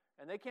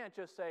 And they can't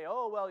just say,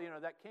 oh, well,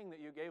 that king that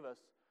you gave us,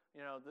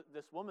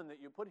 this woman that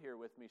you put here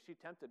with me, she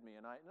tempted me,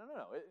 and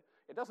No.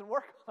 It doesn't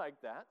work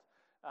like that.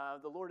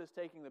 The Lord is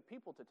taking the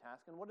people to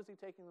task, and what is He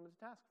taking them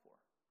to task for?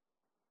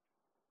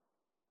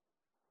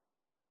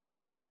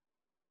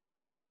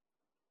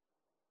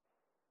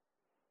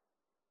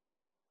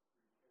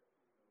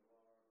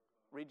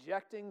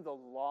 Rejecting the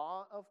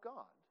law of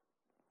God.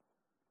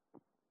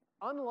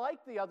 Unlike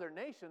the other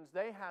nations,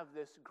 they have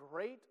this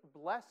great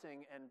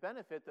blessing and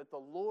benefit that the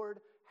Lord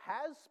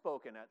has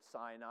spoken at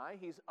Sinai.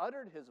 He's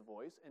uttered His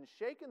voice and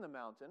shaken the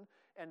mountain,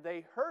 and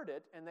they heard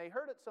it, and they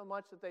heard it so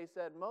much that they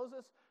said,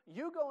 Moses,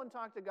 you go and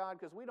talk to God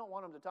because we don't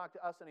want Him to talk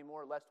to us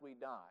anymore lest we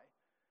die.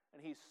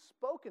 And He's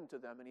spoken to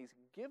them, and He's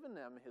given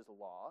them His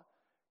law,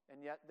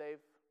 and yet they've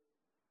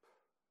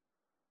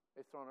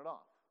thrown it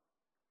off.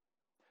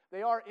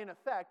 They are, in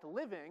effect,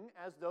 living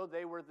as though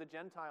they were the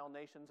Gentile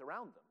nations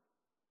around them.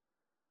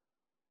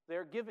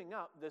 They're giving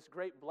up this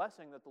great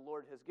blessing that the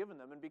Lord has given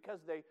them, and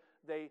because they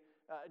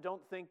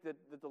don't think that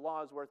the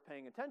law is worth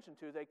paying attention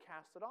to, they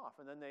cast it off,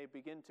 and then they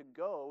begin to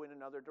go in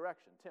another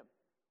direction. Tim?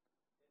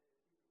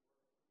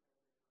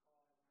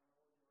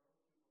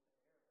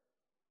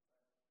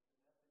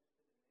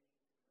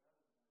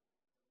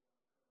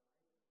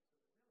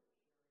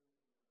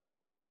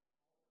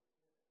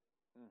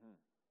 Mm-hmm.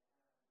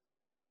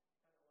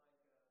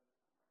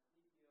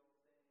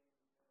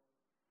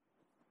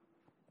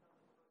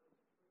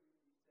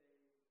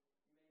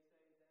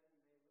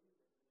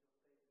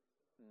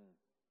 Mm.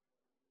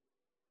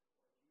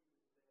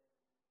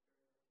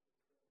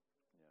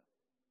 Yeah.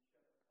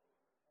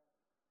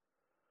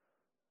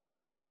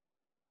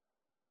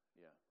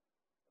 Yeah.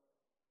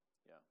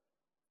 Yeah.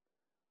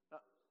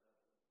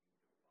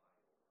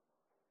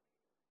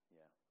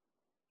 Yeah.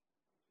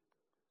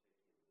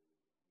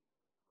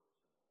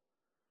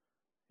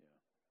 Yeah.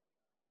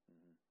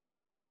 Mm-hmm.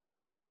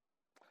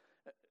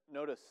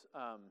 Notice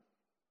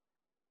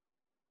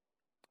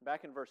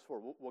back in verse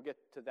 4, we'll get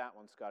to that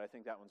one, Scott. I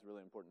think that one's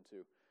really important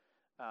too.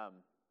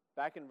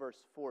 Back in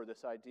verse 4,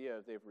 this idea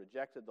of they've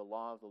rejected the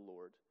law of the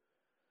Lord.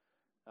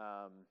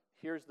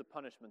 Here's the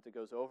punishment that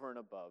goes over and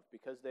above.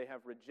 Because they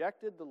have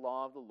rejected the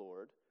law of the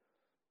Lord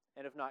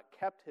and have not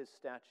kept his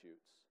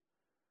statutes,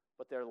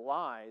 but their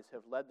lies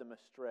have led them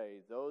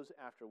astray, those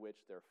after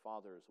which their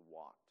fathers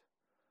walked.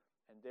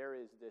 And there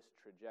is this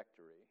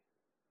trajectory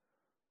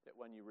that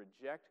when you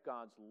reject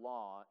God's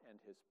law and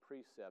his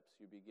precepts,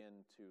 you begin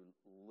to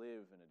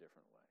live in a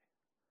different way.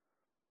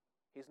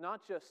 He's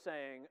not just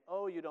saying,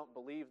 oh, you don't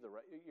believe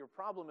your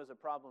problem is a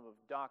problem of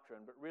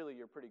doctrine, but really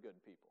you're pretty good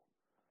people.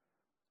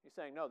 He's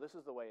saying, no, this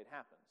is the way it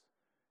happens.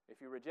 If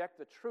you reject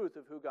the truth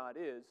of who God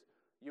is,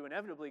 you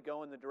inevitably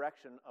go in the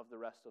direction of the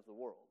rest of the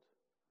world.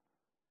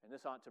 And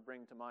this ought to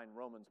bring to mind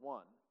Romans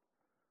 1,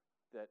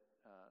 that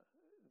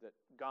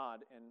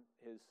God and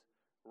his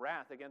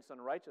wrath against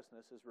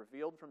unrighteousness is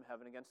revealed from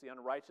heaven against the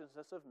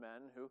unrighteousness of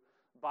men who,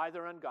 by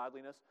their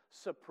ungodliness,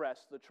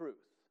 suppress the truth.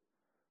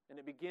 And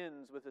it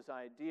begins with this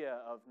idea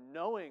of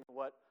knowing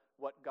what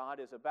God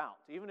is about.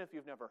 Even if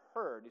you've never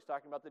heard, he's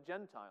talking about the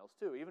Gentiles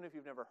too, even if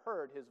you've never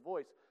heard his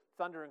voice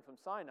thundering from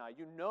Sinai,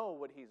 you know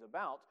what he's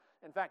about.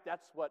 In fact,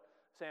 that's what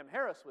Sam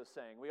Harris was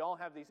saying. We all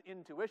have these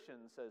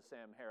intuitions, says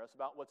Sam Harris,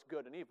 about what's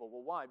good and evil.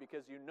 Well, why?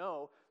 Because you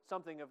know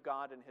something of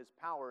God and his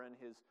power and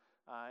his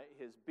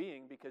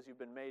being because you've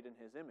been made in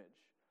his image.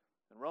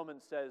 And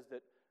Romans says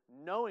that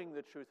knowing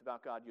the truth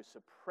about God, you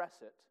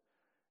suppress it.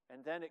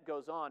 And then it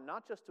goes on,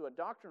 not just to a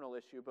doctrinal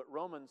issue, but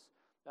Romans,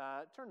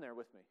 turn there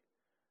with me.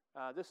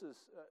 This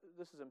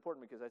is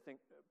important because I think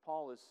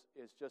Paul is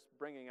just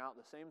bringing out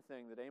the same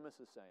thing that Amos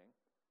is saying.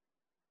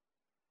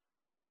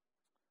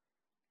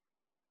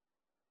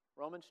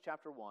 Romans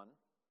chapter 1.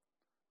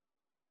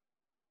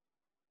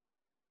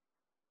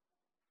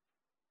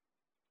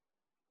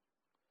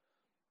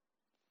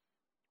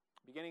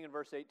 Beginning in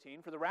verse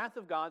 18, for the wrath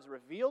of God is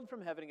revealed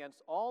from heaven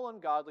against all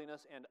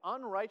ungodliness and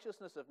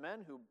unrighteousness of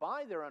men who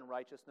by their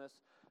unrighteousness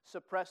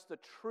suppress the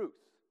truth.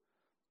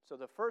 So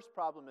the first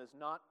problem is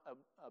not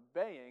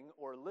obeying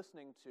or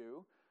listening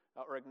to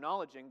or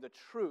acknowledging the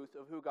truth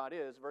of who God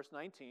is. Verse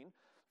 19,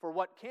 for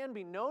what can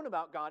be known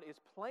about God is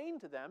plain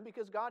to them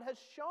because God has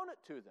shown it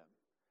to them.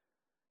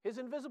 His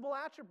invisible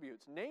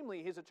attributes,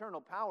 namely his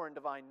eternal power and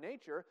divine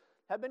nature,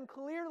 have been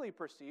clearly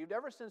perceived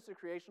ever since the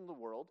creation of the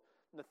world,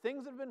 and the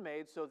things that have been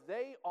made, so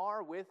they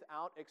are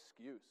without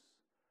excuse.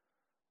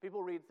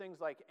 People read things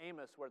like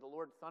Amos, where the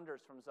Lord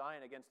thunders from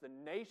Zion against the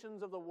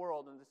nations of the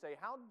world, and they say,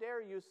 how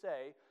dare you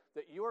say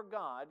that your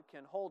God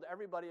can hold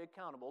everybody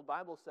accountable? The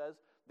Bible says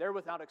they're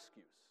without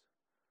excuse.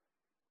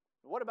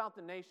 What about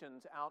the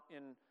nations out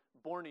in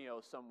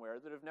Borneo somewhere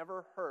that have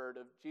never heard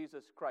of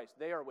Jesus Christ?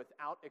 They are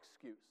without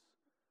excuse.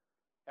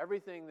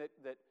 Everything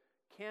that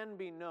can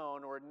be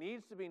known or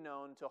needs to be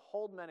known to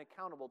hold men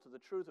accountable to the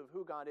truth of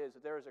who God is,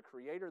 that there is a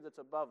creator that's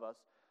above us,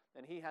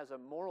 and he has a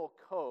moral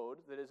code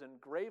that is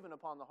engraven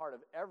upon the heart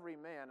of every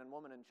man and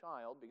woman and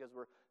child because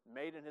we're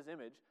made in his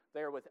image,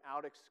 they are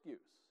without excuse.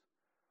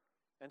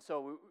 And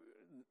so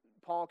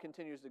Paul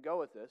continues to go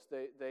with this.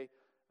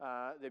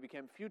 They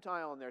became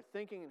futile in their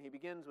thinking, and he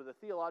begins with a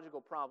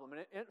theological problem,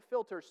 and it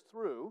filters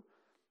through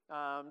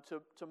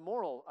to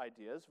moral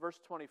ideas. Verse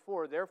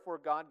 24, therefore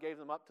God gave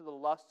them up to the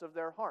lusts of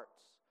their hearts.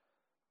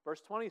 Verse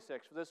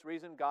 26, for this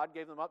reason God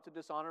gave them up to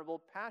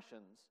dishonorable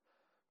passions.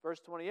 Verse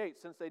 28,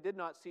 since they did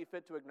not see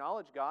fit to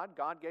acknowledge God,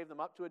 God gave them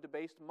up to a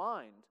debased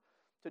mind,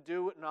 to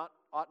do what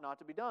ought not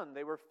to be done.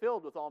 They were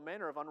filled with all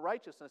manner of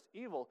unrighteousness,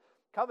 evil,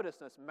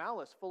 covetousness,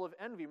 malice, full of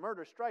envy,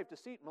 murder, strife,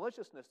 deceit,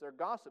 maliciousness. They're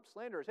gossips,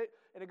 slanderers, hate,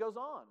 and it goes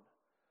on.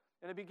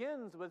 And it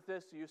begins with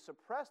this, you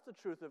suppress the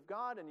truth of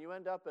God and you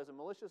end up as a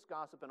malicious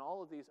gossip and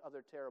all of these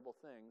other terrible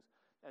things.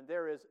 And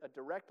there is a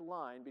direct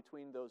line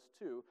between those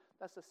two.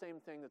 That's the same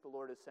thing that the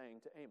Lord is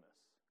saying to Amos.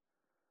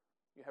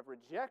 You have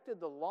rejected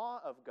the law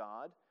of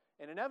God,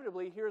 and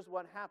inevitably, here's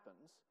what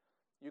happens.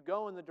 You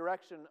go in the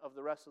direction of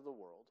the rest of the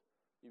world.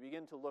 You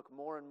begin to look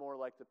more and more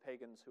like the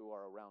pagans who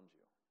are around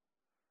you.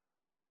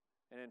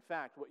 And in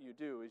fact, what you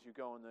do is you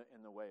go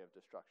in the way of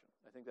destruction.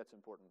 I think that's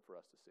important for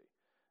us to see.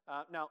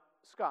 Now,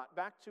 Scott,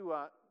 back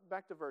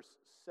to verse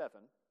 7.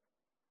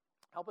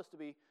 Help us to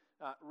be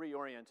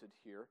reoriented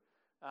here.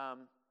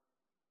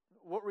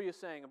 What were you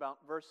saying about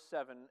verse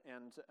 7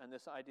 and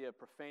this idea of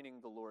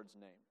profaning the Lord's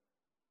name?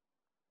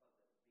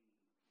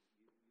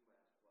 You asked what's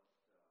different about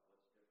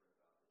this.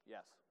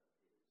 Yes. Is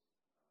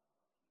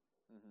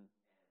people. Mm-hmm.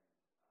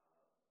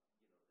 And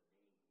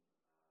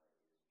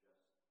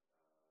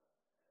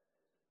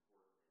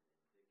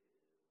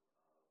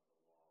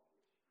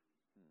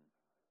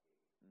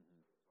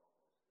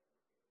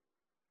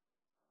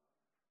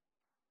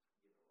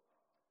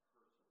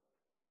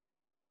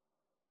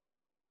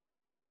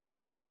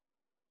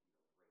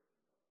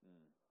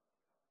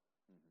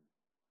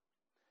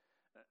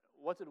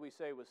what did we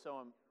say was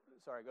so...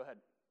 sorry, go ahead.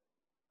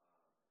 I was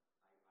tracking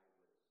fire, which is,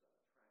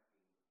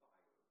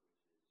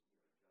 judgment.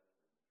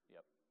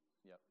 Yep,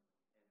 yep.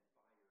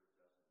 And fire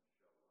doesn't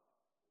show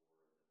up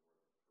for Israel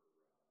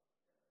here.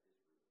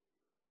 It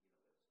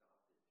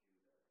stopped at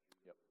Judah.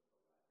 Yep. Was the last.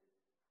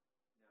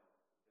 Now,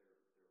 there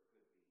could be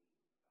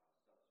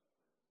subsequent, judgment,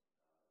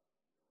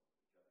 perhaps, but I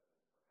thought that was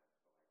interesting.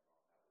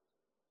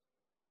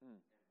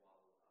 Hmm. And while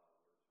we're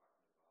talking about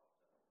poetics a little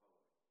bit, I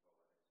think it was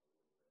Edom.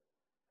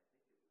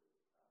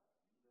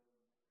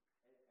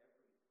 Every phrase was, and I'm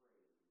going to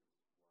send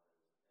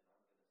fire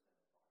as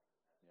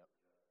Yep.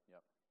 a judgment.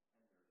 Yep.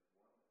 And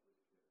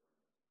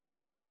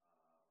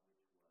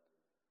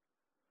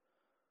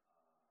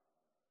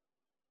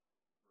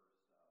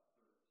there's one that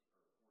was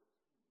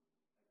different, which was verse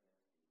 13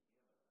 or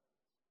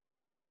 14 against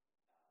the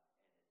Ammonites,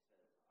 and it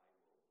says, "I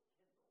will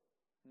kindle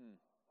Hmm.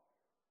 fire."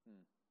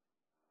 Hmm.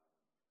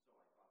 So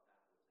I thought that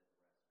was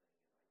interesting, and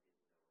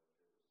I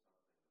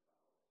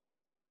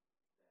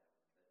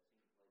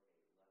didn't know if there was something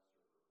about them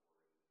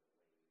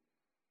that seemed like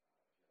a lesser or a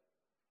delayed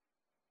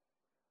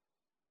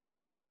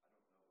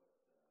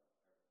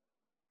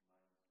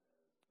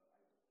judgment,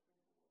 perhaps.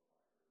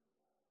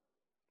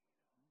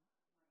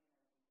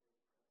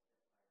 I don't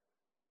know what mine says, but I will kindle a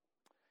fire in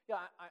the wall.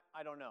 Yeah,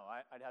 I don't know.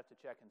 I'd have to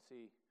check and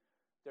see.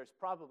 There's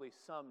probably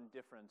some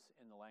difference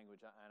in the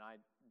language, and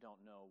I don't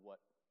know what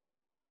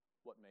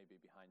may be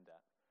behind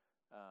that.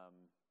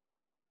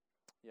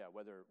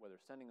 Whether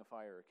sending a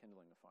fire or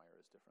kindling a fire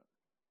is different.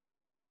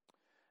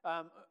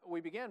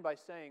 We began by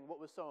saying what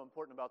was so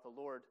important about the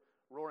Lord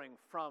roaring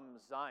from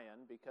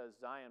Zion, because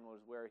Zion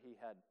was where he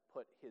had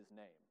put his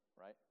name,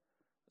 right?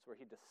 That's where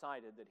he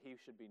decided that he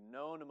should be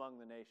known among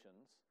the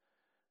nations.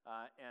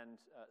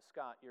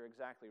 Scott, you're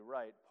exactly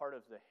right. Part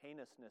of the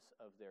heinousness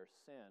of their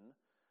sin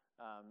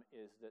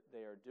is that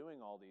they are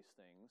doing all these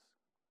things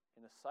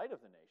in the sight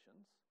of the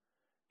nations,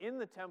 in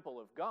the temple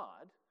of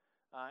God,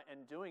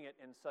 and doing it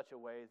in such a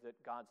way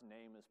that God's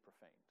name is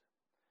profaned.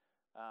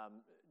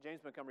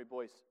 James Montgomery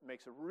Boyce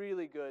makes a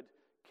really good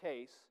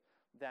case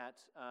that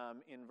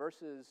in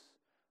verses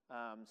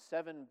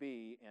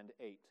 7b and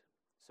 8,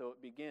 so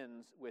it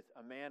begins with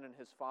a man and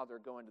his father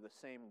going to the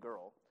same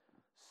girl,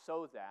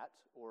 so that,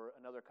 or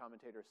another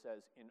commentator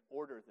says, in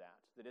order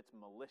that it's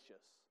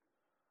malicious.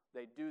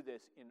 They do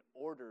this in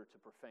order to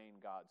profane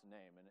God's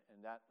name,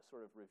 and that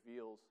sort of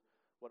reveals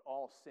what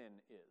all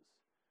sin is.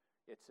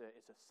 It's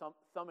a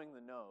thumbing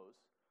the nose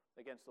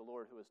against the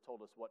Lord who has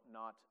told us what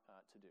not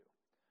to do.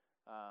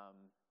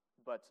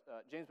 But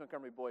James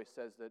Montgomery Boyce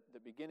says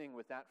that beginning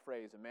with that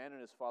phrase, a man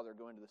and his father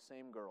going to the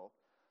same girl,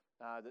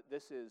 that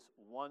this is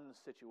one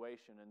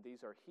situation and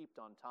these are heaped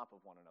on top of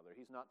one another.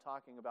 He's not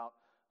talking about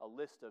a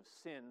list of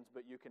sins,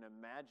 but you can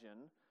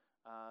imagine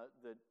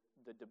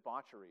the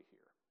debauchery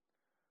here.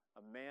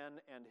 A man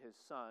and his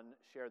son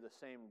share the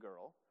same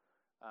girl,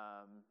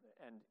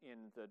 and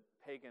in the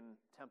pagan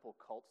temple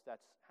cults,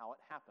 that's how it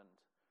happened.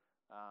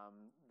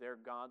 Their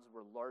gods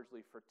were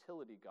largely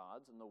fertility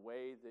gods, and the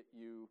way that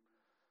you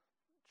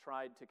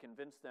tried to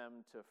convince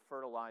them to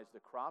fertilize the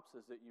crops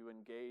is that you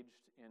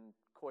engaged in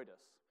coitus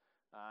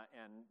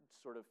and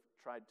sort of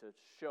tried to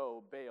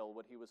show Baal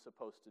what he was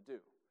supposed to do.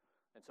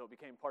 And so it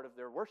became part of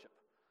their worship.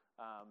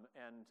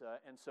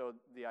 And so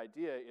the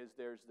idea is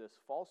there's this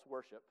false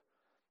worship,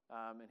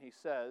 and he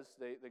says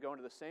they go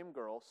into the same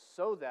girl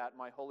so that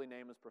my holy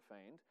name is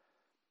profaned.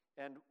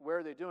 And where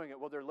are they doing it?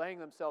 Well, they're laying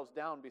themselves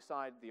down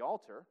beside the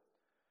altar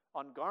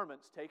on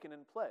garments taken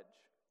in pledge.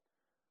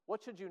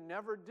 What should you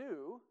never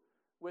do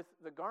with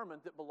the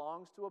garment that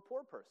belongs to a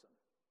poor person?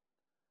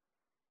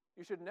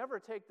 You should never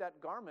take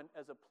that garment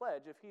as a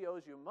pledge if he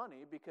owes you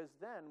money, because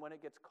then when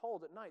it gets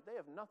cold at night, they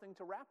have nothing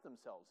to wrap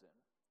themselves in.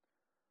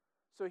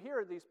 So here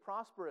are these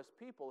prosperous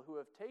people who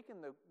have taken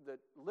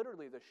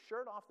literally the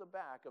shirt off the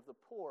back of the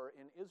poor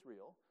in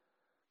Israel,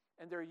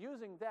 and they're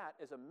using that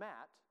as a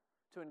mat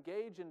to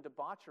engage in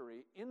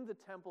debauchery in the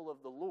temple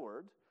of the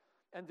Lord,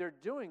 and they're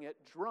doing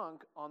it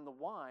drunk on the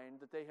wine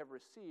that they have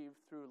received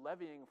through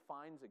levying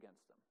fines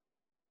against them.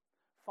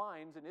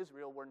 Fines in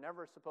Israel were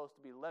never supposed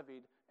to be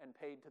levied and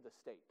paid to the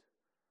state.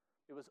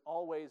 It was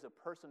always a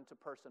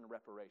person-to-person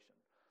reparation.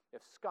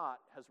 If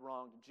Scott has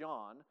wronged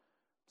John,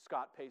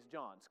 Scott pays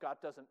John.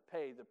 Scott doesn't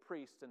pay the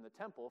priest in the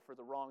temple for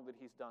the wrong that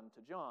he's done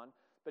to John.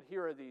 But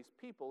here are these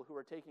people who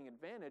are taking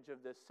advantage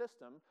of this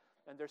system,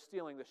 and they're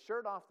stealing the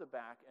shirt off the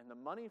back and the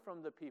money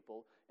from the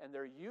people, and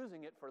they're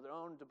using it for their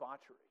own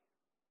debauchery.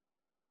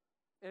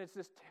 And it's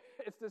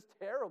this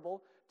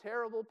terrible,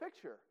 terrible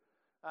picture,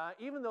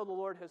 even though the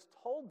Lord has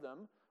told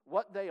them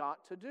what they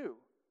ought to do.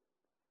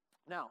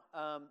 Now,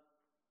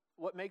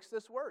 what makes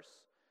this worse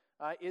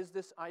is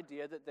this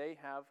idea that they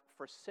have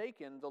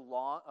forsaken the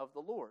law of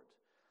the Lord.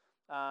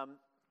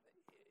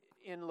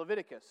 In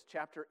Leviticus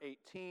chapter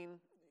 18,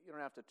 you don't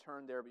have to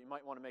turn there, but you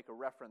might want to make a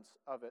reference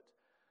of it.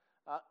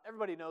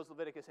 Everybody knows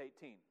Leviticus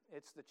 18.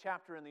 It's the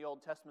chapter in the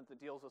Old Testament that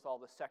deals with all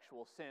the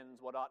sexual sins,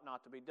 what ought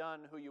not to be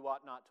done, who you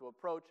ought not to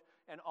approach,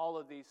 and all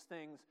of these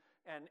things.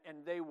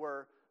 And they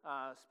were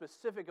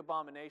specific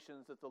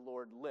abominations that the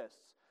Lord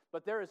lists.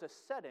 But there is a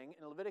setting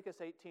in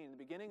Leviticus 18, the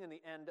beginning and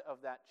the end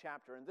of that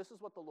chapter, and this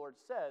is what the Lord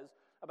says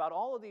about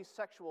all of these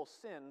sexual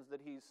sins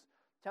that he's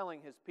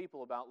telling his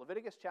people about.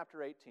 Leviticus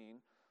chapter 18,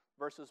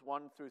 verses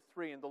 1 through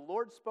 3. And the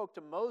Lord spoke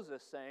to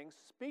Moses, saying,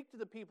 "Speak to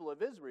the people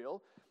of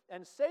Israel,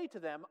 and say to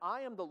them,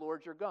 I am the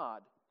Lord your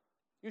God.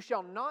 You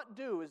shall not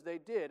do as they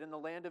did in the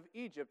land of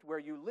Egypt where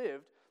you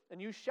lived,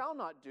 and you shall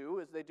not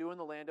do as they do in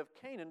the land of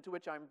Canaan to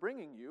which I'm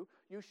bringing you.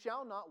 You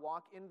shall not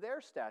walk in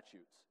their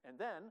statutes." And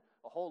then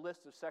a whole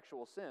list of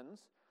sexual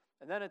sins.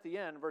 And then at the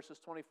end, verses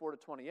 24 to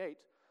 28,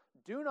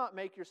 "Do not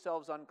make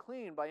yourselves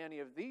unclean by any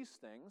of these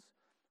things,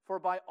 for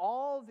by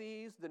all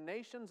these the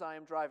nations I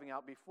am driving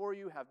out before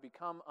you have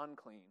become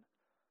unclean.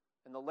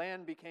 And the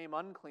land became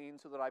unclean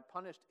so that I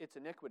punished its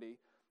iniquity,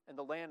 and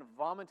the land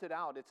vomited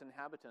out its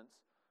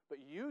inhabitants. But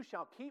you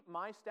shall keep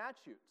my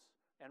statutes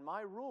and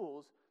my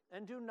rules,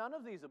 and do none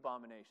of these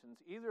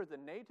abominations, either the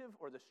native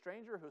or the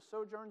stranger who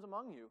sojourns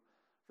among you.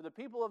 For the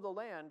people of the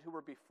land who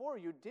were before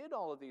you did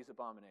all of these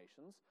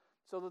abominations,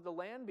 so that the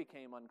land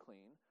became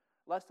unclean,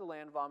 lest the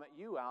land vomit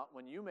you out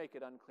when you make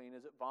it unclean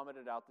as it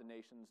vomited out the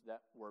nations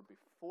that were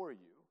before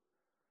you."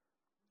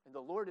 And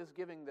the Lord is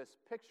giving this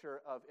picture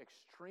of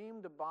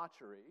extreme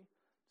debauchery,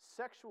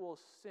 sexual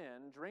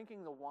sin,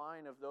 drinking the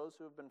wine of those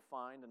who have been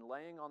fined and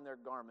laying on their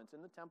garments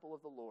in the temple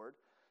of the Lord.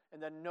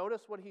 And then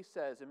notice what he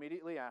says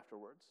immediately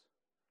afterwards.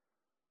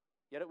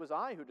 "Yet it was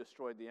I who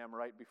destroyed the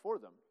Amorite before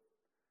them,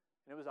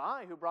 and it was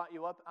I who brought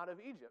you up out of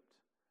Egypt."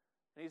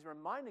 And he's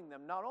reminding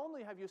them, not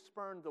only have you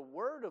spurned the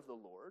word of the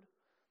Lord,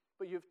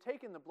 but you've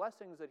taken the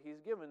blessings that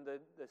he's given,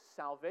 the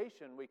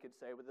salvation, we could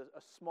say, with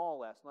a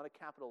small s, not a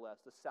capital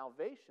S, the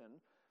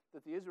salvation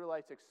that the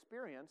Israelites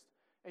experienced,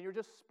 and you're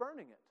just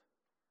spurning it.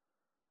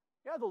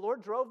 Yeah, the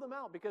Lord drove them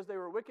out because they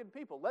were wicked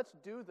people. Let's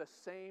do the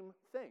same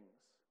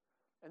things.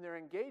 And they're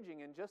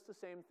engaging in just the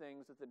same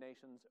things that the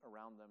nations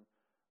around them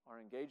are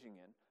engaging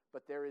in.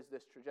 But there is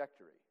this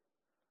trajectory.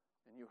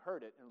 And you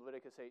heard it in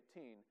Leviticus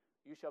 18.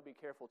 "You shall be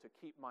careful to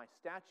keep my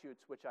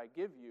statutes which I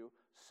give you,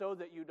 so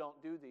that you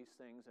don't do these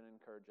things and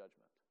incur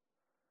judgment."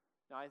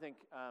 Now, I think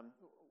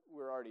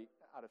we're already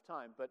out of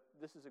time, but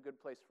this is a good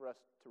place for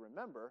us to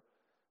remember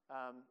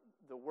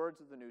the words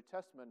of the New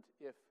Testament.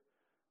 If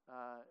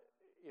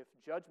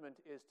judgment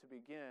is to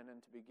begin,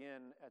 and to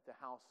begin at the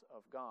house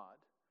of God,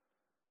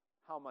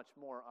 how much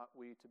more ought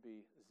we to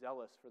be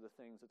zealous for the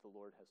things that the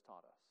Lord has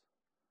taught us?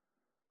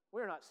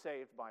 We are not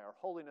saved by our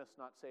holiness,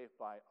 not saved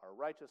by our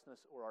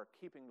righteousness or our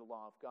keeping the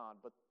law of God,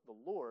 but the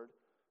Lord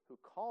who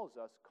calls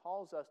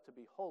us to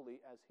be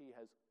holy as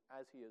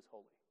he is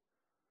holy.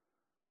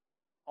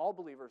 All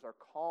believers are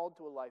called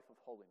to a life of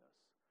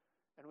holiness.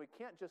 And we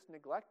can't just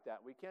neglect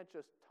that. We can't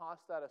just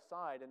toss that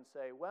aside and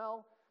say,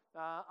 well,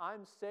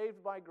 I'm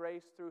saved by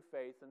grace through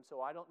faith, and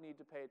so I don't need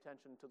to pay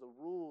attention to the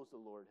rules the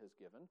Lord has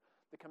given.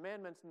 The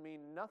commandments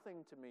mean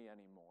nothing to me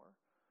anymore,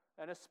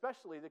 and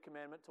especially the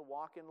commandment to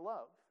walk in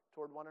love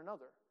toward one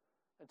another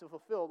and to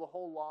fulfill the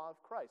whole law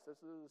of Christ.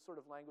 This is the sort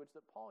of language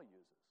that Paul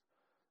uses.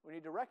 We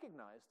need to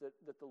recognize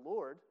that the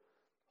Lord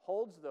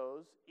holds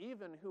those,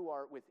 even who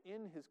are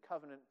within his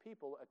covenant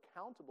people,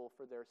 accountable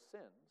for their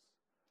sins.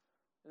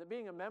 And that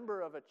being a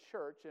member of a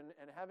church and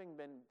having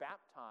been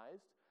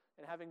baptized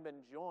and having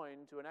been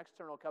joined to an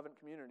external covenant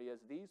community,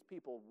 as these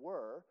people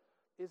were,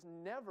 is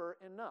never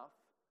enough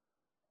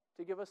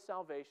to give us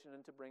salvation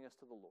and to bring us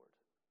to the Lord.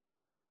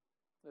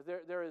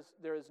 There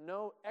is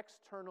no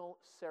external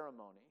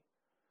ceremony.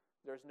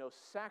 There's no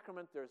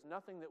sacrament. There's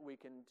nothing that we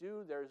can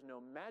do. There's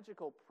no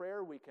magical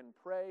prayer we can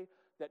pray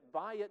that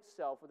by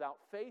itself,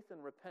 without faith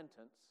and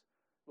repentance,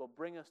 will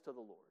bring us to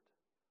the Lord.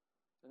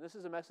 And this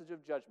is a message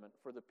of judgment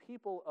for the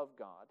people of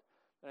God.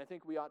 And I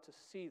think we ought to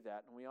see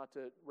that, and we ought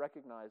to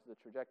recognize the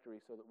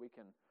trajectory so that we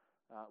can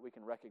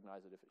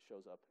recognize it if it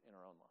shows up in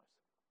our own lives.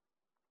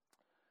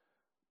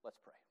 Let's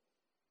pray.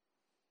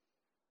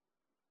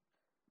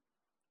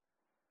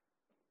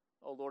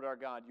 Oh Lord our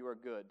God, you are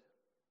good,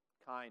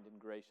 kind, and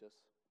gracious.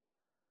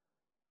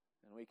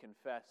 And we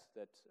confess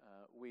that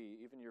we,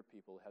 even your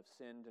people, have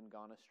sinned and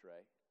gone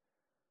astray.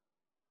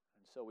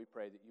 And so we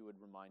pray that you would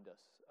remind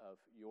us of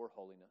your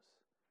holiness.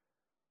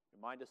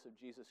 Remind us of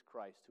Jesus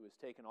Christ, who has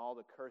taken all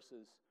the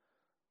curses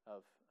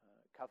of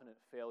covenant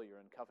failure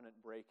and covenant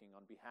breaking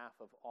on behalf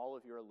of all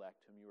of your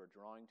elect whom you are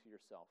drawing to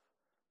yourself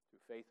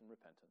through faith and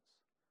repentance.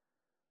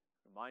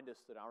 Remind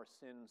us that our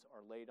sins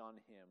are laid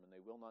on him, and they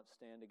will not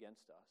stand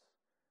against us,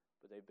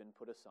 but they've been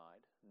put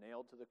aside,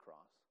 nailed to the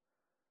cross.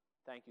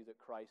 Thank you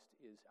that Christ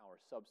is our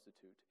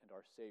substitute and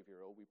our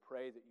Savior. Oh, we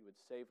pray that you would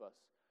save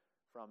us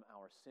from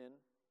our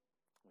sin.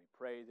 We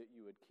pray that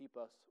you would keep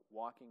us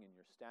walking in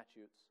your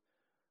statutes.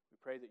 We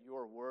pray that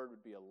your word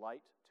would be a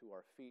light to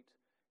our feet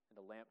and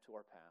a lamp to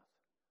our path.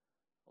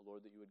 Oh,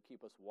 Lord, that you would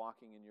keep us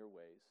walking in your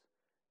ways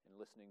and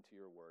listening to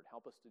your word.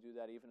 Help us to do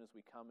that even as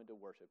we come into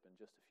worship in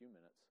just a few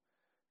minutes,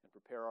 and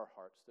prepare our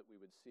hearts that we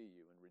would see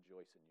you and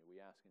rejoice in you. We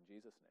ask in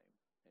Jesus' name,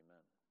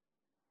 amen.